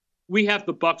way, we have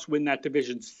the Bucs win that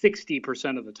division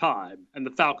 60% of the time, and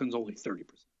the Falcons only 30%.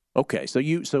 Okay, so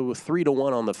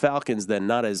 3-1 on the Falcons, then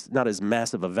not as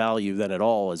massive a value then at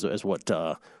all as what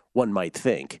one might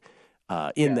think.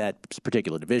 in that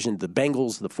particular division. The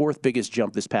Bengals, the fourth biggest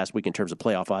jump this past week in terms of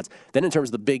playoff odds. Then in terms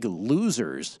of the big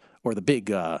losers or the big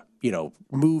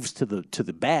moves to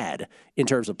the bad in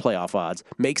terms of playoff odds,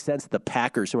 makes sense. The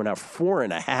Packers, who are now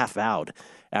 4.5 out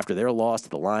after their loss to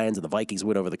the Lions and the Vikings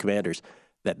win over the Commanders,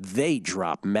 that they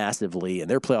drop massively in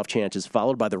their playoff chances,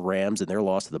 followed by the Rams and their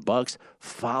loss to the Bucs,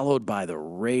 followed by the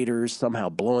Raiders somehow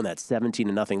blowing that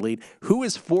 17-0 lead. Who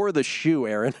is for the shoe,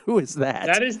 Aaron? Who is that?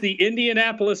 That is the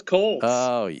Indianapolis Colts.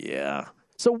 Oh, yeah.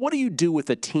 So what do you do with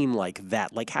a team like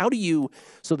that? Like, how do you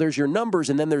 – so there's your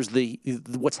numbers, and then there's the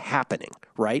what's happening,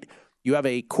 right? You have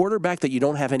a quarterback that you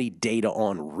don't have any data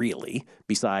on really,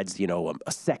 besides,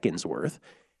 a second's worth.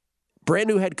 Brand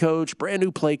new head coach, brand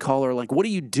new play caller. Like, what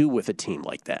do you do with a team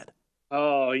like that?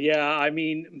 Oh, yeah. I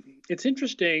mean, it's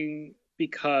interesting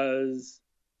because,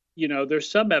 there's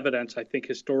some evidence, I think,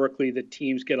 historically that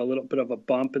teams get a little bit of a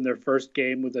bump in their first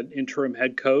game with an interim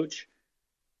head coach.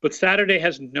 But Saturday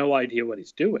has no idea what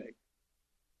he's doing.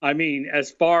 I mean, as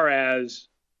far as,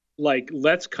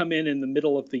 let's come in the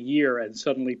middle of the year and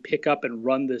suddenly pick up and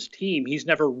run this team. He's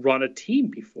never run a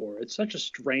team before. It's such a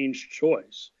strange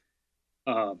choice.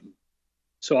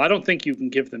 So I don't think you can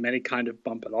give them any kind of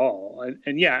bump at all.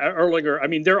 And Erlinger, I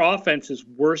mean, their offense is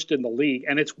worst in the league,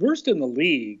 and it's worst in the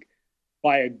league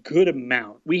by a good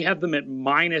amount. We have them at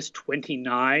minus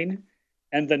 29,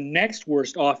 and the next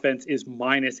worst offense is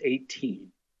minus 18.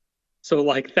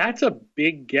 So, that's a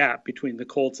big gap between the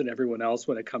Colts and everyone else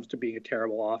when it comes to being a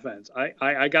terrible offense.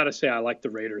 I got to say, I like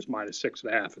the Raiders minus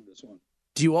 6.5 in this one.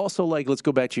 Do you also let's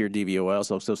go back to your DVOA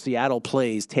also. So Seattle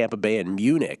plays Tampa Bay and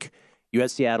Munich. You had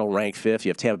Seattle ranked 5th. You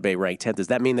have Tampa Bay ranked 10th. Does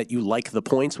that mean that you like the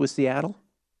points with Seattle?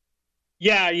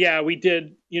 Yeah, we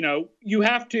did. You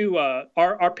have to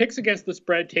our picks against the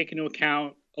spread take into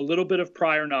account a little bit of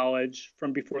prior knowledge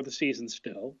from before the season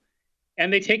still.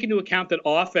 And they take into account that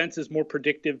offense is more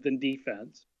predictive than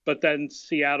defense. But then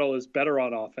Seattle is better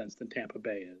on offense than Tampa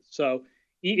Bay is. So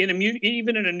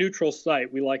even in a neutral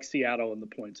site, we like Seattle and the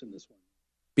points in this one.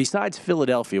 Besides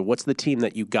Philadelphia, what's the team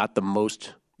that you got the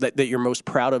most – that you're most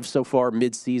proud of so far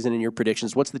mid-season in your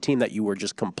predictions? What's the team that you were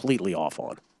just completely off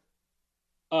on?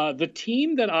 The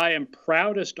team that I am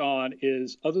proudest on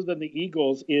is, other than the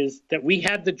Eagles, is that we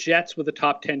had the Jets with a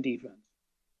top 10 defense.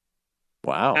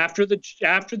 Wow. After the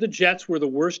Jets were the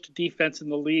worst defense in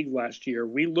the league last year,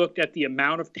 we looked at the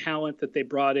amount of talent that they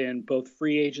brought in, both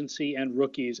free agency and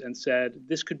rookies, and said,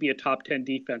 this could be a top 10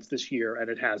 defense this year, and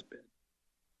it has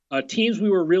been. Teams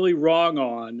we were really wrong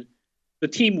on, the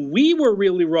team we were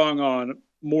really wrong on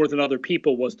more than other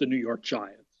people was the New York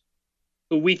Giants,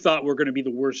 who we thought were going to be the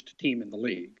worst team in the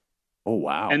league. Oh,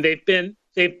 wow. And they've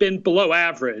been below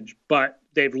average, but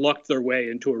they've lucked their way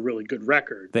into a really good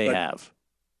record. They have.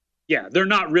 Yeah, they're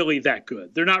not really that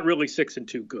good. They're not really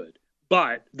 6-2 good,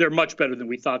 but they're much better than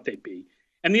we thought they'd be.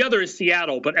 And the other is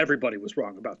Seattle, but everybody was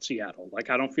wrong about Seattle.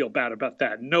 I don't feel bad about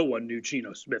that. No one knew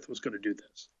Geno Smith was going to do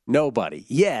this. Nobody.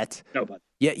 Yet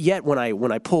when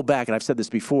I pull back, and I've said this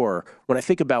before, when I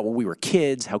think about when we were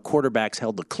kids, how quarterbacks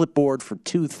held the clipboard for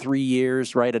 2-3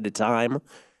 years right at a time,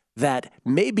 that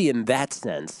maybe in that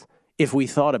sense, if we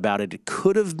thought about it, it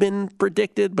could have been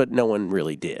predicted, but no one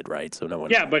really did, right? So no one.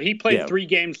 Yeah, but he played 3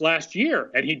 games last year,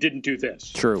 and he didn't do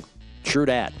this. True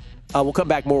that. We'll come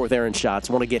back more with Aaron Schatz.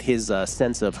 I want to get his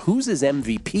sense of who's his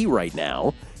MVP right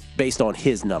now based on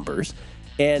his numbers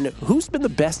and who's been the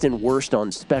best and worst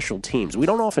on special teams. We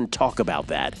don't often talk about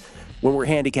that when we're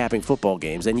handicapping football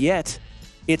games, and yet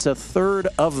it's a third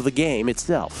of the game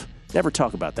itself. Never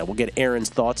talk about that. We'll get Aaron's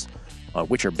thoughts on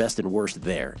which are best and worst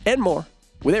there and more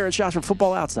with Aaron Schatz from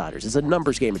Football Outsiders. It's a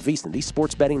numbers game at VSiN, the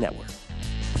Sports Betting Network.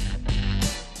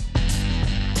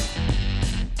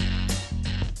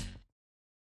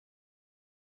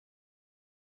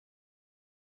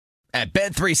 At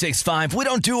Bet365, we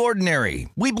don't do ordinary.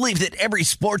 We believe that every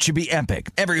sport should be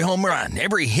epic. Every home run,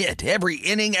 every hit, every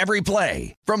inning, every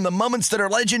play. From the moments that are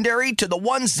legendary to the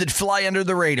ones that fly under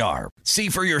the radar. See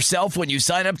for yourself when you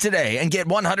sign up today and get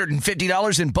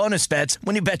 $150 in bonus bets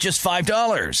when you bet just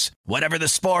 $5. Whatever the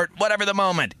sport, whatever the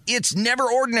moment, it's never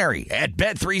ordinary at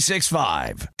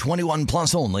Bet365. 21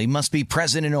 plus only. Must be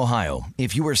present in Ohio.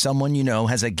 If you or someone you know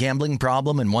has a gambling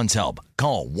problem and wants help,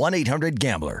 call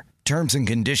 1-800-GAMBLER. Terms and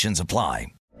conditions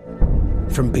apply.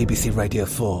 From BBC Radio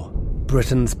 4,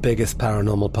 Britain's biggest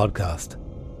paranormal podcast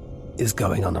is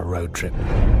going on a road trip.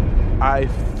 I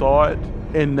thought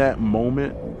in that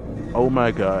moment, oh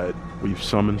my God, we've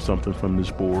summoned something from this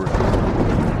board.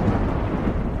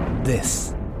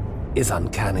 This is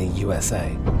Uncanny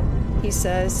USA. He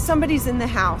says, somebody's in the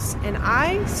house, and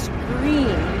I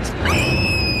screamed.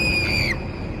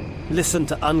 Listen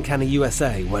to Uncanny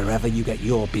USA wherever you get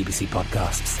your BBC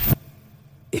podcasts,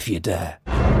 if you dare.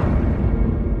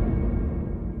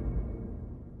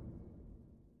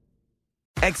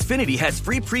 Xfinity has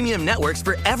free premium networks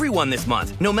for everyone this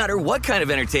month, no matter what kind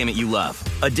of entertainment you love.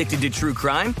 Addicted to true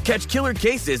crime? Catch killer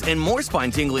cases and more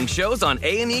spine-tingling shows on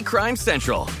A&E Crime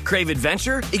Central. Crave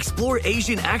adventure? Explore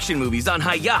Asian action movies on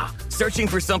Hi-YAH. Searching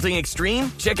for something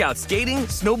extreme? Check out skating,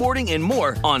 snowboarding, and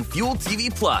more on Fuel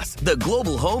TV Plus, the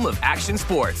global home of action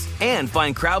sports. And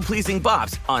find crowd-pleasing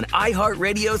bops on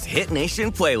iHeartRadio's Hit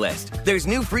Nation playlist. There's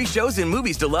new free shows and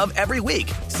movies to love every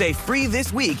week. Say free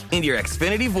this week in your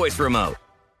Xfinity voice remote.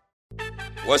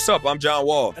 What's up? I'm John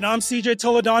Wall. And I'm CJ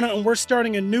Toledano, and we're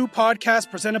starting a new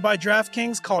podcast presented by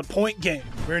DraftKings called Point Game.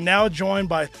 We're now joined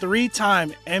by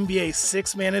three-time NBA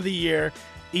Sixth Man of the Year,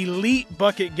 elite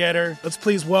bucket getter. Let's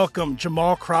please welcome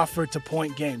Jamal Crawford to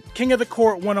Point Game. King of the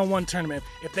Court one-on-one tournament.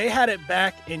 If they had it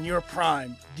back in your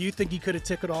prime, do you think you could have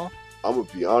took it all? I'm going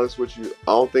to be honest with you.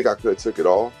 I don't think I could have took it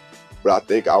all, but I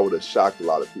think I would have shocked a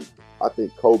lot of people. I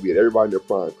think Kobe and everybody in their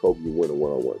prime, Kobe would win a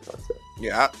one-on-one contest.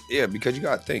 Yeah, because you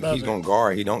got to think. He's going to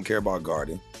guard. He don't care about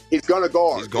guarding. He's going to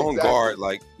guard. He's going to guard.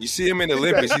 Like, you see him in the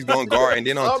Olympics, he's going to guard. And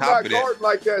then on top of that. I'm not guarding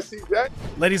like that, CJ.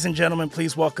 Ladies and gentlemen,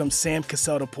 please welcome Sam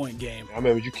Cassell to Point Game. I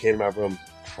remember you came to my room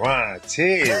crying,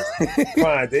 tears.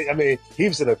 Crying. I mean, he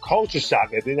was in a culture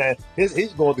shock. And then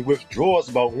he's going through withdrawals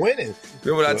about winning.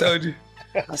 Remember what I told you?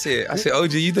 I said,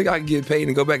 OG, you think I can get paid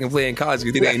and go back and play in college?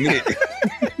 You think they ain't it?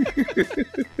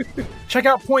 Check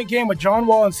out Point Game with John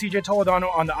Wall and CJ Toledano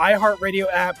on the iHeartRadio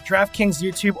app, DraftKings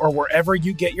YouTube, or wherever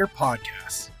you get your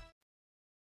podcasts.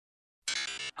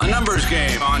 A numbers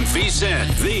game on VSiN,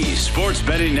 the sports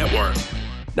betting network.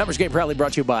 Numbers Game proudly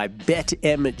brought to you by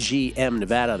BetMGM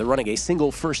Nevada. They're running a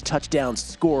single first touchdown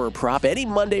scorer prop any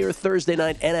Monday or Thursday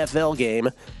night NFL game.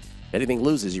 If anything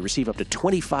loses, you receive up to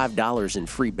 $25 in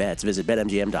free bets. Visit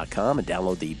BetMGM.com and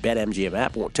download the BetMGM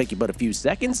app. It won't take you but a few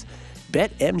seconds.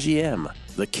 BetMGM,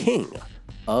 the king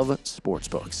of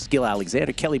sportsbooks. Gil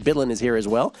Alexander, Kelly Bidlin is here as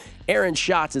well. Aaron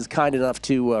Schatz is kind enough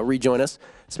to rejoin us,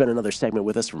 spend another segment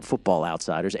with us from Football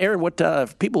Outsiders. Aaron, what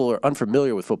if people are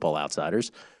unfamiliar with Football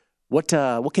Outsiders, what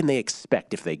can they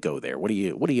expect if they go there? What are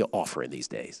you offering these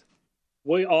days?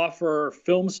 We offer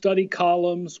film study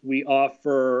columns. We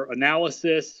offer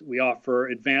analysis. We offer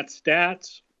advanced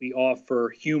stats. We offer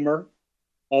humor,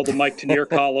 all the Mike Tanier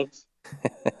columns.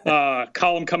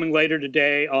 Column coming later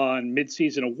today on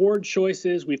midseason award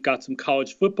choices. We've got some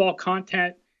college football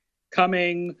content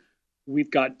coming.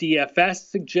 We've got DFS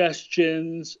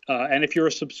suggestions. And if you're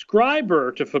a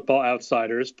subscriber to Football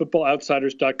Outsiders,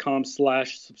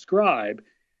 footballoutsiders.com/subscribe,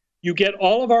 you get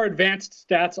all of our advanced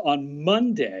stats on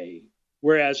Monday,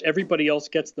 whereas everybody else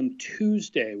gets them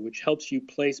Tuesday, which helps you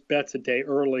place bets a day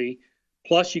early.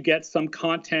 Plus, you get some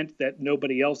content that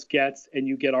nobody else gets, and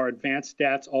you get our advanced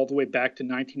stats all the way back to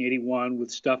 1981 with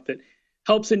stuff that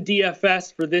helps in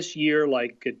DFS for this year,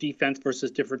 like defense versus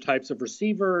different types of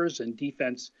receivers and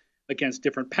defense against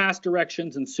different pass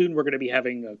directions. And soon we're going to be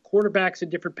having quarterbacks in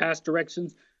different pass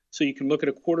directions, so you can look at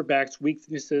a quarterback's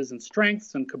weaknesses and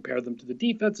strengths and compare them to the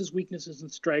defense's weaknesses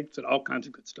and strengths and all kinds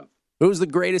of good stuff. Who's the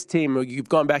greatest team? You've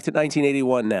gone back to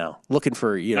 1981 now, looking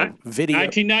for video.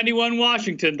 1991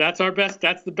 Washington. That's our best.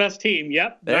 That's the best team.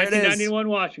 Yep, there 1991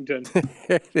 Washington.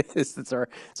 There it is. It's our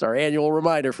annual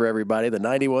reminder for everybody. The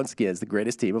 91 Skids, the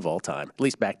greatest team of all time, at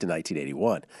least back to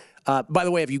 1981. By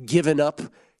the way, have you given up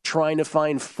trying to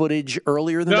find footage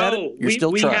earlier than that? No,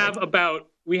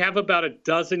 we have about a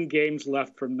dozen games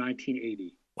left from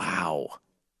 1980. Wow.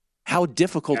 How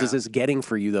difficult is this getting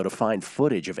for you, though, to find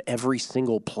footage of every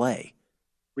single play?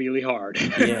 Really hard.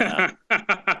 Yeah.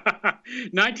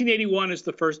 1981 is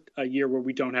the first year where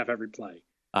we don't have every play.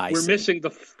 We're missing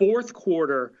the fourth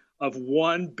quarter of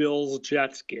one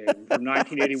Bills-Jets game from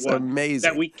 1981 That's amazing.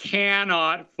 that we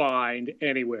cannot find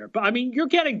anywhere. But, I mean, you're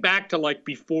getting back to, like,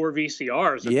 before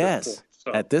VCRs at this point.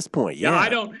 So, at this point, yeah. I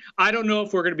don't know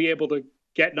if we're going to be able to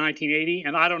get 1980,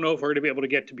 and I don't know if we're going to be able to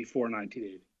get to before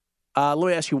 1980. Let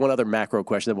me ask you one other macro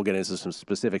question, then we'll get into some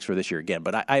specifics for this year again.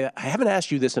 But I haven't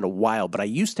asked you this in a while, but I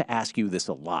used to ask you this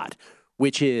a lot,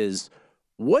 which is,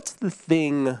 what's the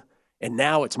thing, and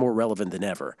now it's more relevant than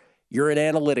ever, you're an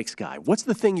analytics guy. What's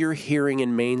the thing you're hearing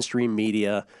in mainstream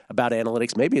media about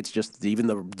analytics? Maybe it's just even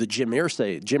the Jim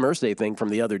Irsay thing from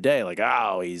the other day, like,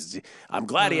 I'm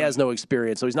glad he has no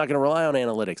experience, so he's not going to rely on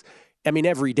analytics. I mean,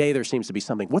 every day there seems to be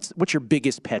something. What's your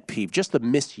biggest pet peeve? Just the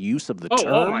misuse of the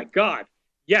term? Oh, my God.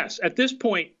 Yes, at this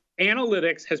point,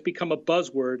 analytics has become a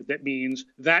buzzword that means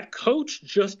that coach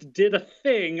just did a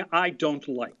thing I don't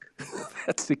like.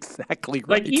 That's exactly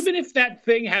right. Like, even if that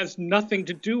thing has nothing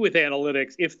to do with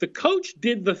analytics, if the coach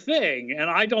did the thing and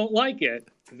I don't like it,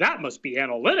 that must be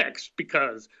analytics,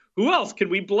 because who else can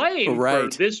we blame for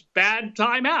this bad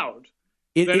timeout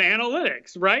than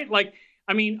analytics, right? Like,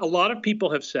 I mean, a lot of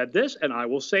people have said this, and I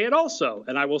will say it also,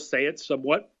 and I will say it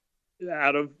somewhat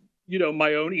out of,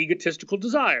 my own egotistical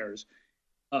desires.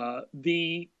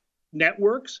 The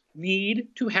networks need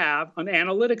to have an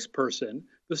analytics person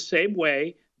the same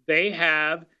way they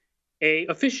have a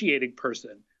officiating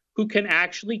person who can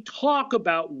actually talk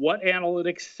about what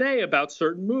analytics say about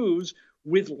certain moves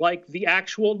with like the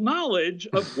actual knowledge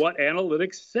of what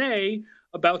analytics say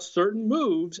about certain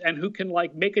moves, and who can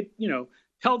like make it,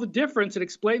 tell the difference and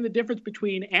explain the difference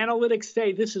between analytics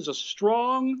say this is a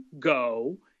strong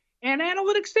go and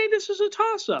analytics say this is a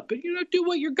toss-up, and do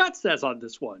what your gut says on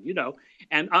this one,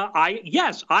 And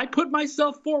I put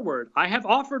myself forward. I have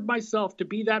offered myself to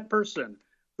be that person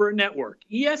for a network.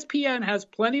 ESPN has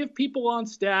plenty of people on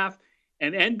staff,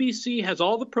 and NBC has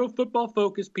all the Pro Football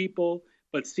Focus people.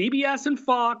 But CBS and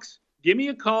Fox, give me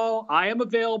a call. I am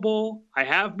available. I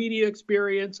have media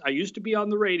experience. I used to be on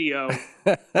the radio.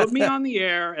 Put me on the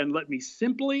air and let me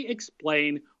simply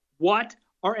explain what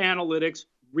are analytics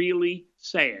really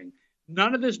saying.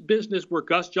 None of this business where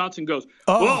Gus Johnson goes,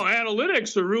 well,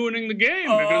 analytics are ruining the game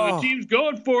because the team's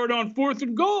going for it on 4th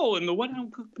and goal. And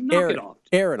knock it off.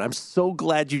 Aaron, I'm so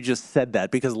glad you just said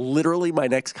that, because literally my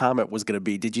next comment was going to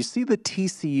be, did you see the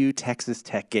TCU Texas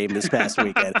Tech game this past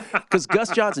weekend? Because Gus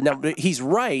Johnson, now he's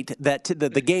right that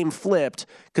the game flipped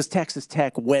because Texas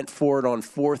Tech went for it on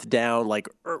 4th down,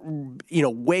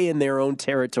 way in their own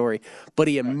territory. But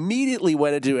he immediately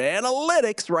went into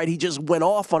analytics, right? He just went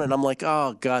off on it. I'm like,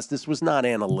 oh, Gus, this was not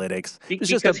analytics.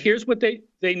 Because here's what they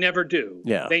never do.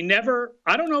 Yeah.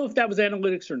 I don't know if that was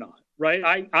analytics or not.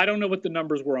 Right? I don't know what the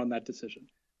numbers were on that decision.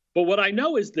 But what I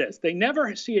know is this. They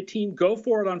never see a team go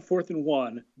for it on 4th and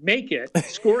 1, make it,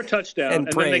 score a touchdown, and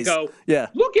then they go,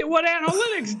 look at what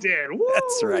analytics did. Woo!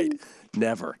 That's right.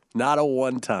 Never. Not a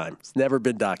one time. It's never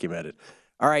been documented.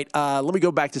 All right, let me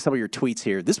go back to some of your tweets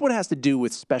here. This one has to do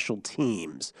with special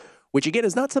teams, which, again,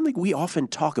 is not something we often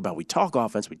talk about. We talk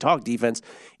offense, we talk defense.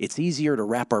 It's easier to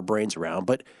wrap our brains around,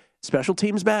 but special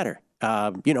teams matter.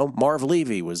 Marv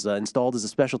Levy was installed as a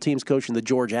special teams coach in the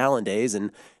George Allen days,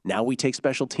 and now we take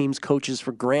special teams coaches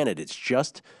for granted. It's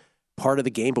just part of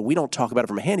the game, but we don't talk about it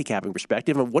from a handicapping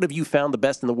perspective. And what have you found the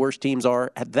best and the worst teams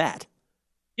are at that?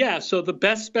 Yeah, so the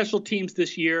best special teams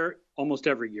this year, almost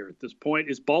every year at this point,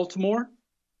 is Baltimore.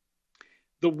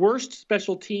 The worst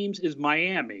special teams is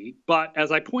Miami, but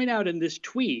as I point out in this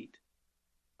tweet,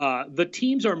 the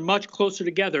teams are much closer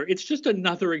together. It's just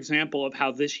another example of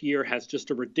how this year has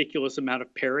just a ridiculous amount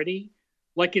of parity.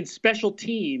 Like in special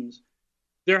teams,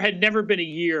 there had never been a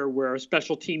year where a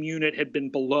special team unit had been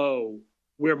below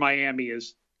where Miami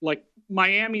is. Like,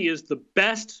 Miami is the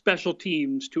best special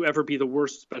teams to ever be the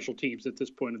worst special teams at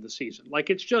this point of the season. Like,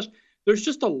 there's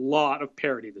just a lot of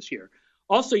parity this year.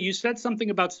 Also, you said something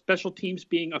about special teams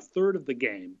being a third of the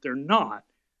game. They're not.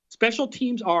 Special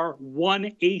teams are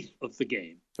 1/8 of the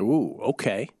game. Ooh,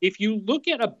 okay. If you look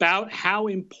at about how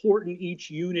important each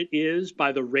unit is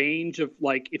by the range of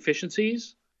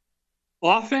efficiencies,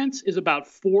 offense is about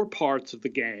 4 parts of the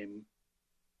game,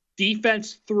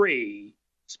 defense 3,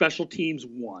 special teams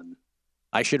 1.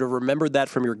 I should have remembered that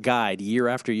from your guide year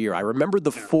after year. I remembered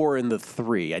the 4 and the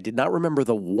 3. I did not remember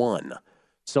the 1.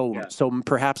 So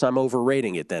perhaps I'm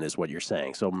overrating it then, is what you're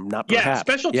saying. So not perhaps. Yeah,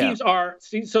 special teams are –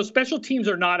 so special teams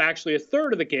are not actually a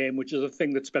third of the game, which is a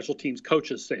thing that special teams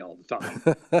coaches say all the time.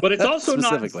 But it's also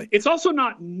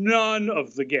not none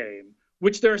of the game,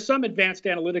 which there are some advanced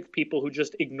analytics people who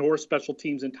just ignore special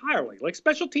teams entirely. Like,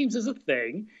 special teams is a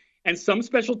thing, and some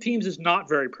special teams is not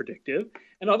very predictive,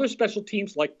 and other special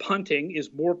teams like punting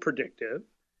is more predictive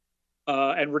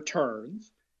and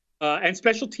returns. And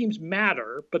special teams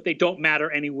matter, but they don't matter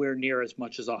anywhere near as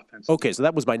much as offense. Okay, so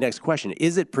that was my next question.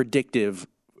 Is it predictive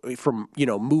from,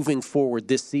 moving forward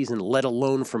this season, let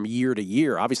alone from year to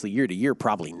year? Obviously, year to year,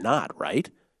 probably not, right?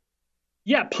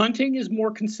 Yeah, punting is more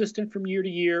consistent from year to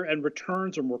year, and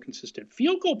returns are more consistent.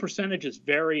 Field goal percentage is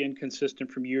very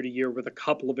inconsistent from year to year, with a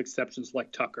couple of exceptions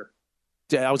like Tucker.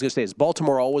 I was going to say, is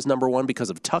Baltimore always number 1 because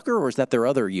of Tucker, or is that their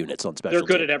other units on special teams?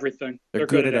 They're good at everything. They're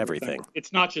good at everything.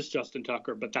 It's not just Justin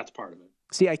Tucker, but that's part of it.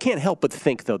 See, I can't help but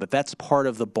think, though, that that's part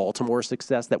of the Baltimore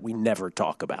success that we never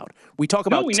talk about. We talk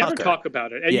about Tucker. Never talk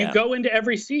about it. And you go into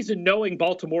every season knowing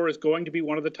Baltimore is going to be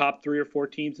one of the top 3 or 4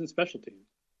 teams in special teams.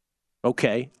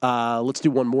 Okay. Let's do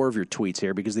one more of your tweets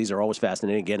here, because these are always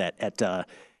fascinating. Again, at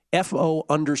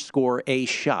FO_A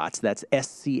shots. That's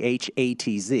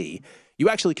SCHATZ. You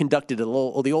actually conducted the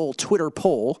old Twitter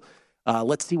poll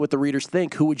Let's see what the readers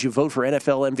think. Who would you vote for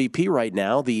NFL MVP right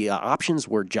now? The options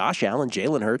were Josh Allen,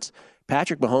 Jalen Hurts,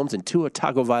 Patrick Mahomes, and Tua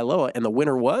Tagovailoa, and the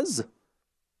winner was?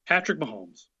 Patrick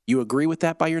Mahomes. You agree with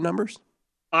that by your numbers?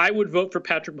 I would vote for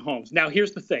Patrick Mahomes. Now,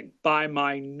 here's the thing. By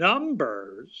my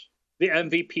numbers, the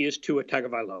MVP is Tua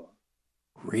Tagovailoa.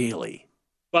 Really?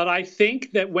 But I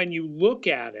think that when you look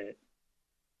at it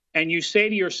and you say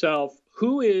to yourself,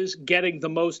 who is getting the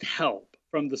most help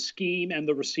from the scheme and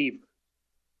the receiver?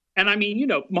 And I mean,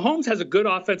 Mahomes has a good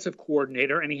offensive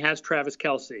coordinator and he has Travis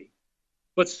Kelce.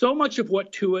 But so much of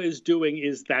what Tua is doing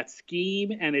is that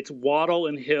scheme, and it's Waddle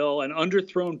and Hill and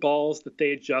underthrown balls that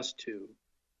they adjust to.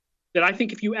 That I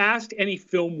think if you asked any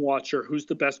film watcher who's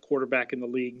the best quarterback in the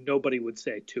league, nobody would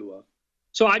say Tua.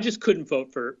 So I just couldn't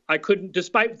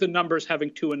despite the numbers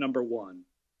having Tua number one,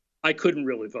 I couldn't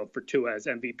really vote for Tua as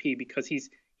MVP because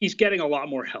he's getting a lot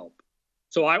more help.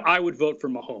 So I would vote for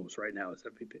Mahomes right now as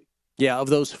MVP. Yeah, of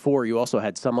those four, you also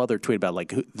had some other tweet about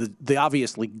the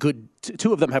obviously good.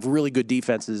 Two of them have really good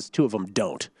defenses. Two of them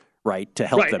don't, right? To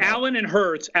help them. Allen and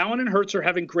Hurts are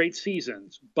having great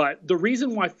seasons. But the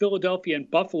reason why Philadelphia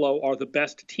and Buffalo are the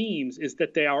best teams is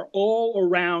that they are all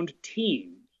around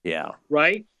teams. Yeah.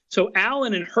 Right? So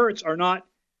Allen and Hurts are not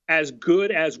as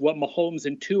good as what Mahomes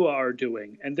and Tua are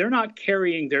doing. And they're not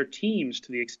carrying their teams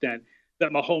to the extent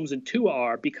that Mahomes and Tua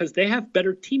are because they have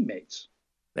better teammates.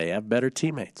 They have better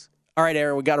teammates. All right,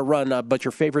 Aaron, we got to run. But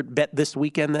your favorite bet this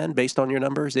weekend then, based on your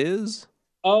numbers, is?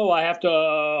 Oh, I have to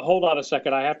hold on a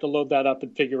second. I have to load that up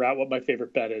and figure out what my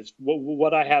favorite bet is.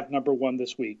 What I have number one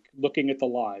this week, looking at the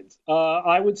lines.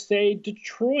 I would say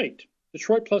Detroit.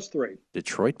 Detroit +3.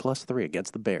 Detroit +3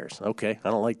 against the Bears. Okay, I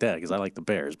don't like that because I like the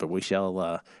Bears, but we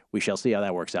shall see how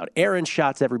that works out. Aaron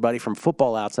Schatz, everybody, from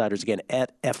Football Outsiders, again,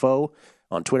 at FO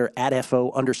on Twitter, at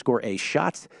FO_A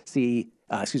Shots, SCHATZ,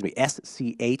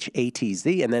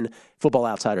 and then Football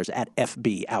Outsiders at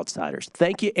FB Outsiders.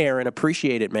 Thank you, Aaron.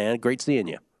 Appreciate it, man. Great seeing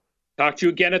you. Talk to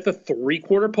you again at the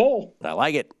 3/4 poll. I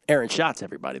like it. Aaron Schatz,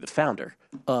 everybody, the founder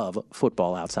of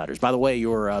Football Outsiders. By the way,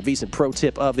 your VSiN pro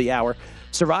tip of the hour,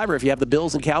 Survivor, if you have the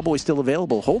Bills and Cowboys still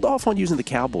available, hold off on using the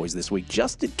Cowboys this week,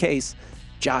 just in case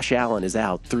Josh Allen is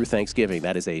out through Thanksgiving.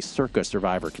 That is a circa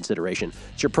Survivor consideration.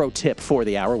 It's your pro tip for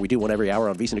the hour. We do one every hour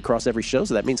on VSiN across every show,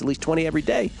 so that means at least 20 every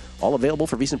day. All available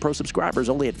for VSiN Pro subscribers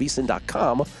only at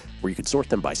VSiN.com, where you can sort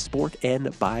them by sport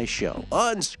and by show.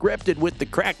 Unscripted with the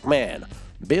Crack Man,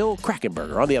 Bill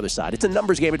Krackomberger on the other side. It's a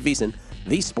numbers game at VSiN,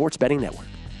 the sports betting network.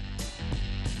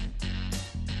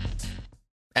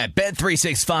 At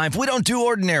Bet365, we don't do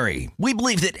ordinary. We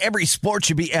believe that every sport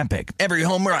should be epic. Every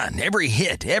home run, every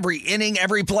hit, every inning,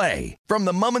 every play. From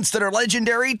the moments that are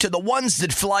legendary to the ones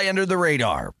that fly under the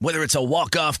radar. Whether it's a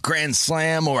walk-off grand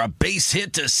slam or a base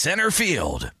hit to center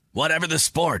field. Whatever the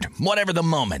sport, whatever the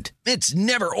moment. It's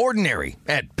never ordinary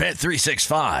at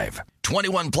Bet365.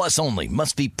 21 plus only.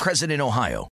 Must be present in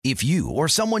Ohio. If you or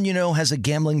someone you know has a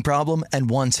gambling problem and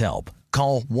wants help,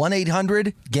 call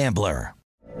 1-800-GAMBLER.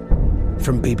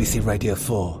 From BBC Radio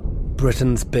 4,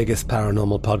 Britain's biggest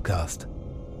paranormal podcast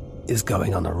is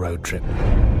going on a road trip.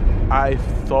 I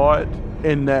thought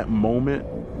in that moment,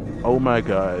 oh my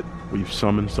God, we've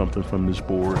summoned something from this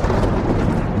board.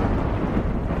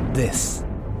 This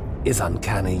is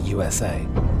Uncanny USA.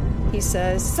 He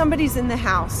says, somebody's in the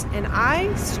house, and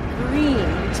I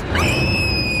screamed.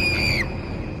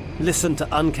 Listen to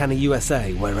Uncanny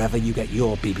USA wherever you get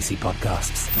your BBC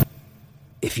podcasts,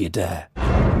 if you dare.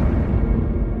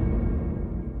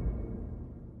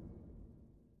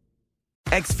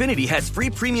 Xfinity has free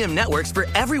premium networks for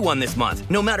everyone this month,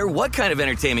 no matter what kind of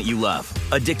entertainment you love.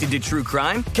 Addicted to true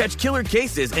crime? Catch killer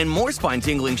cases and more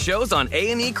spine-tingling shows on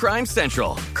A&E Crime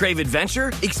Central. Crave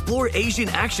adventure? Explore Asian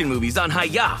action movies on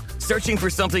Hi-YAH. Searching for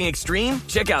something extreme?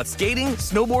 Check out skating,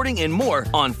 snowboarding, and more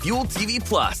on Fuel TV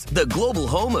Plus, the global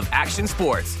home of action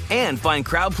sports. And find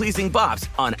crowd-pleasing bops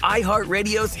on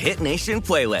iHeartRadio's Hit Nation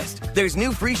playlist. There's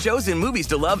new free shows and movies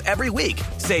to love every week.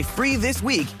 Say free this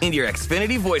week in your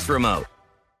Xfinity voice remote.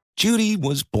 Judy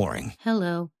was boring.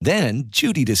 Hello. Then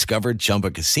Judy discovered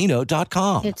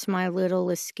ChumbaCasino.com. It's my little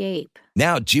escape.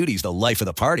 Now Judy's the life of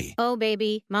the party. Oh,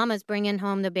 baby, mama's bringing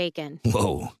home the bacon.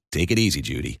 Whoa, take it easy,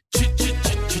 Judy.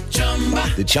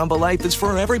 The Chumba life is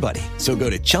for everybody. So go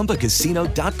to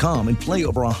ChumbaCasino.com and play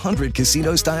over 100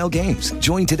 casino-style games.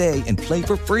 Join today and play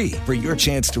for free for your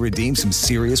chance to redeem some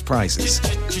serious prizes.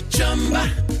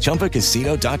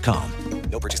 ChumbaCasino.com.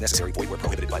 No purchase necessary. Void where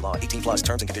prohibited by law. 18 plus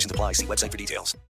terms and conditions apply. See website for details.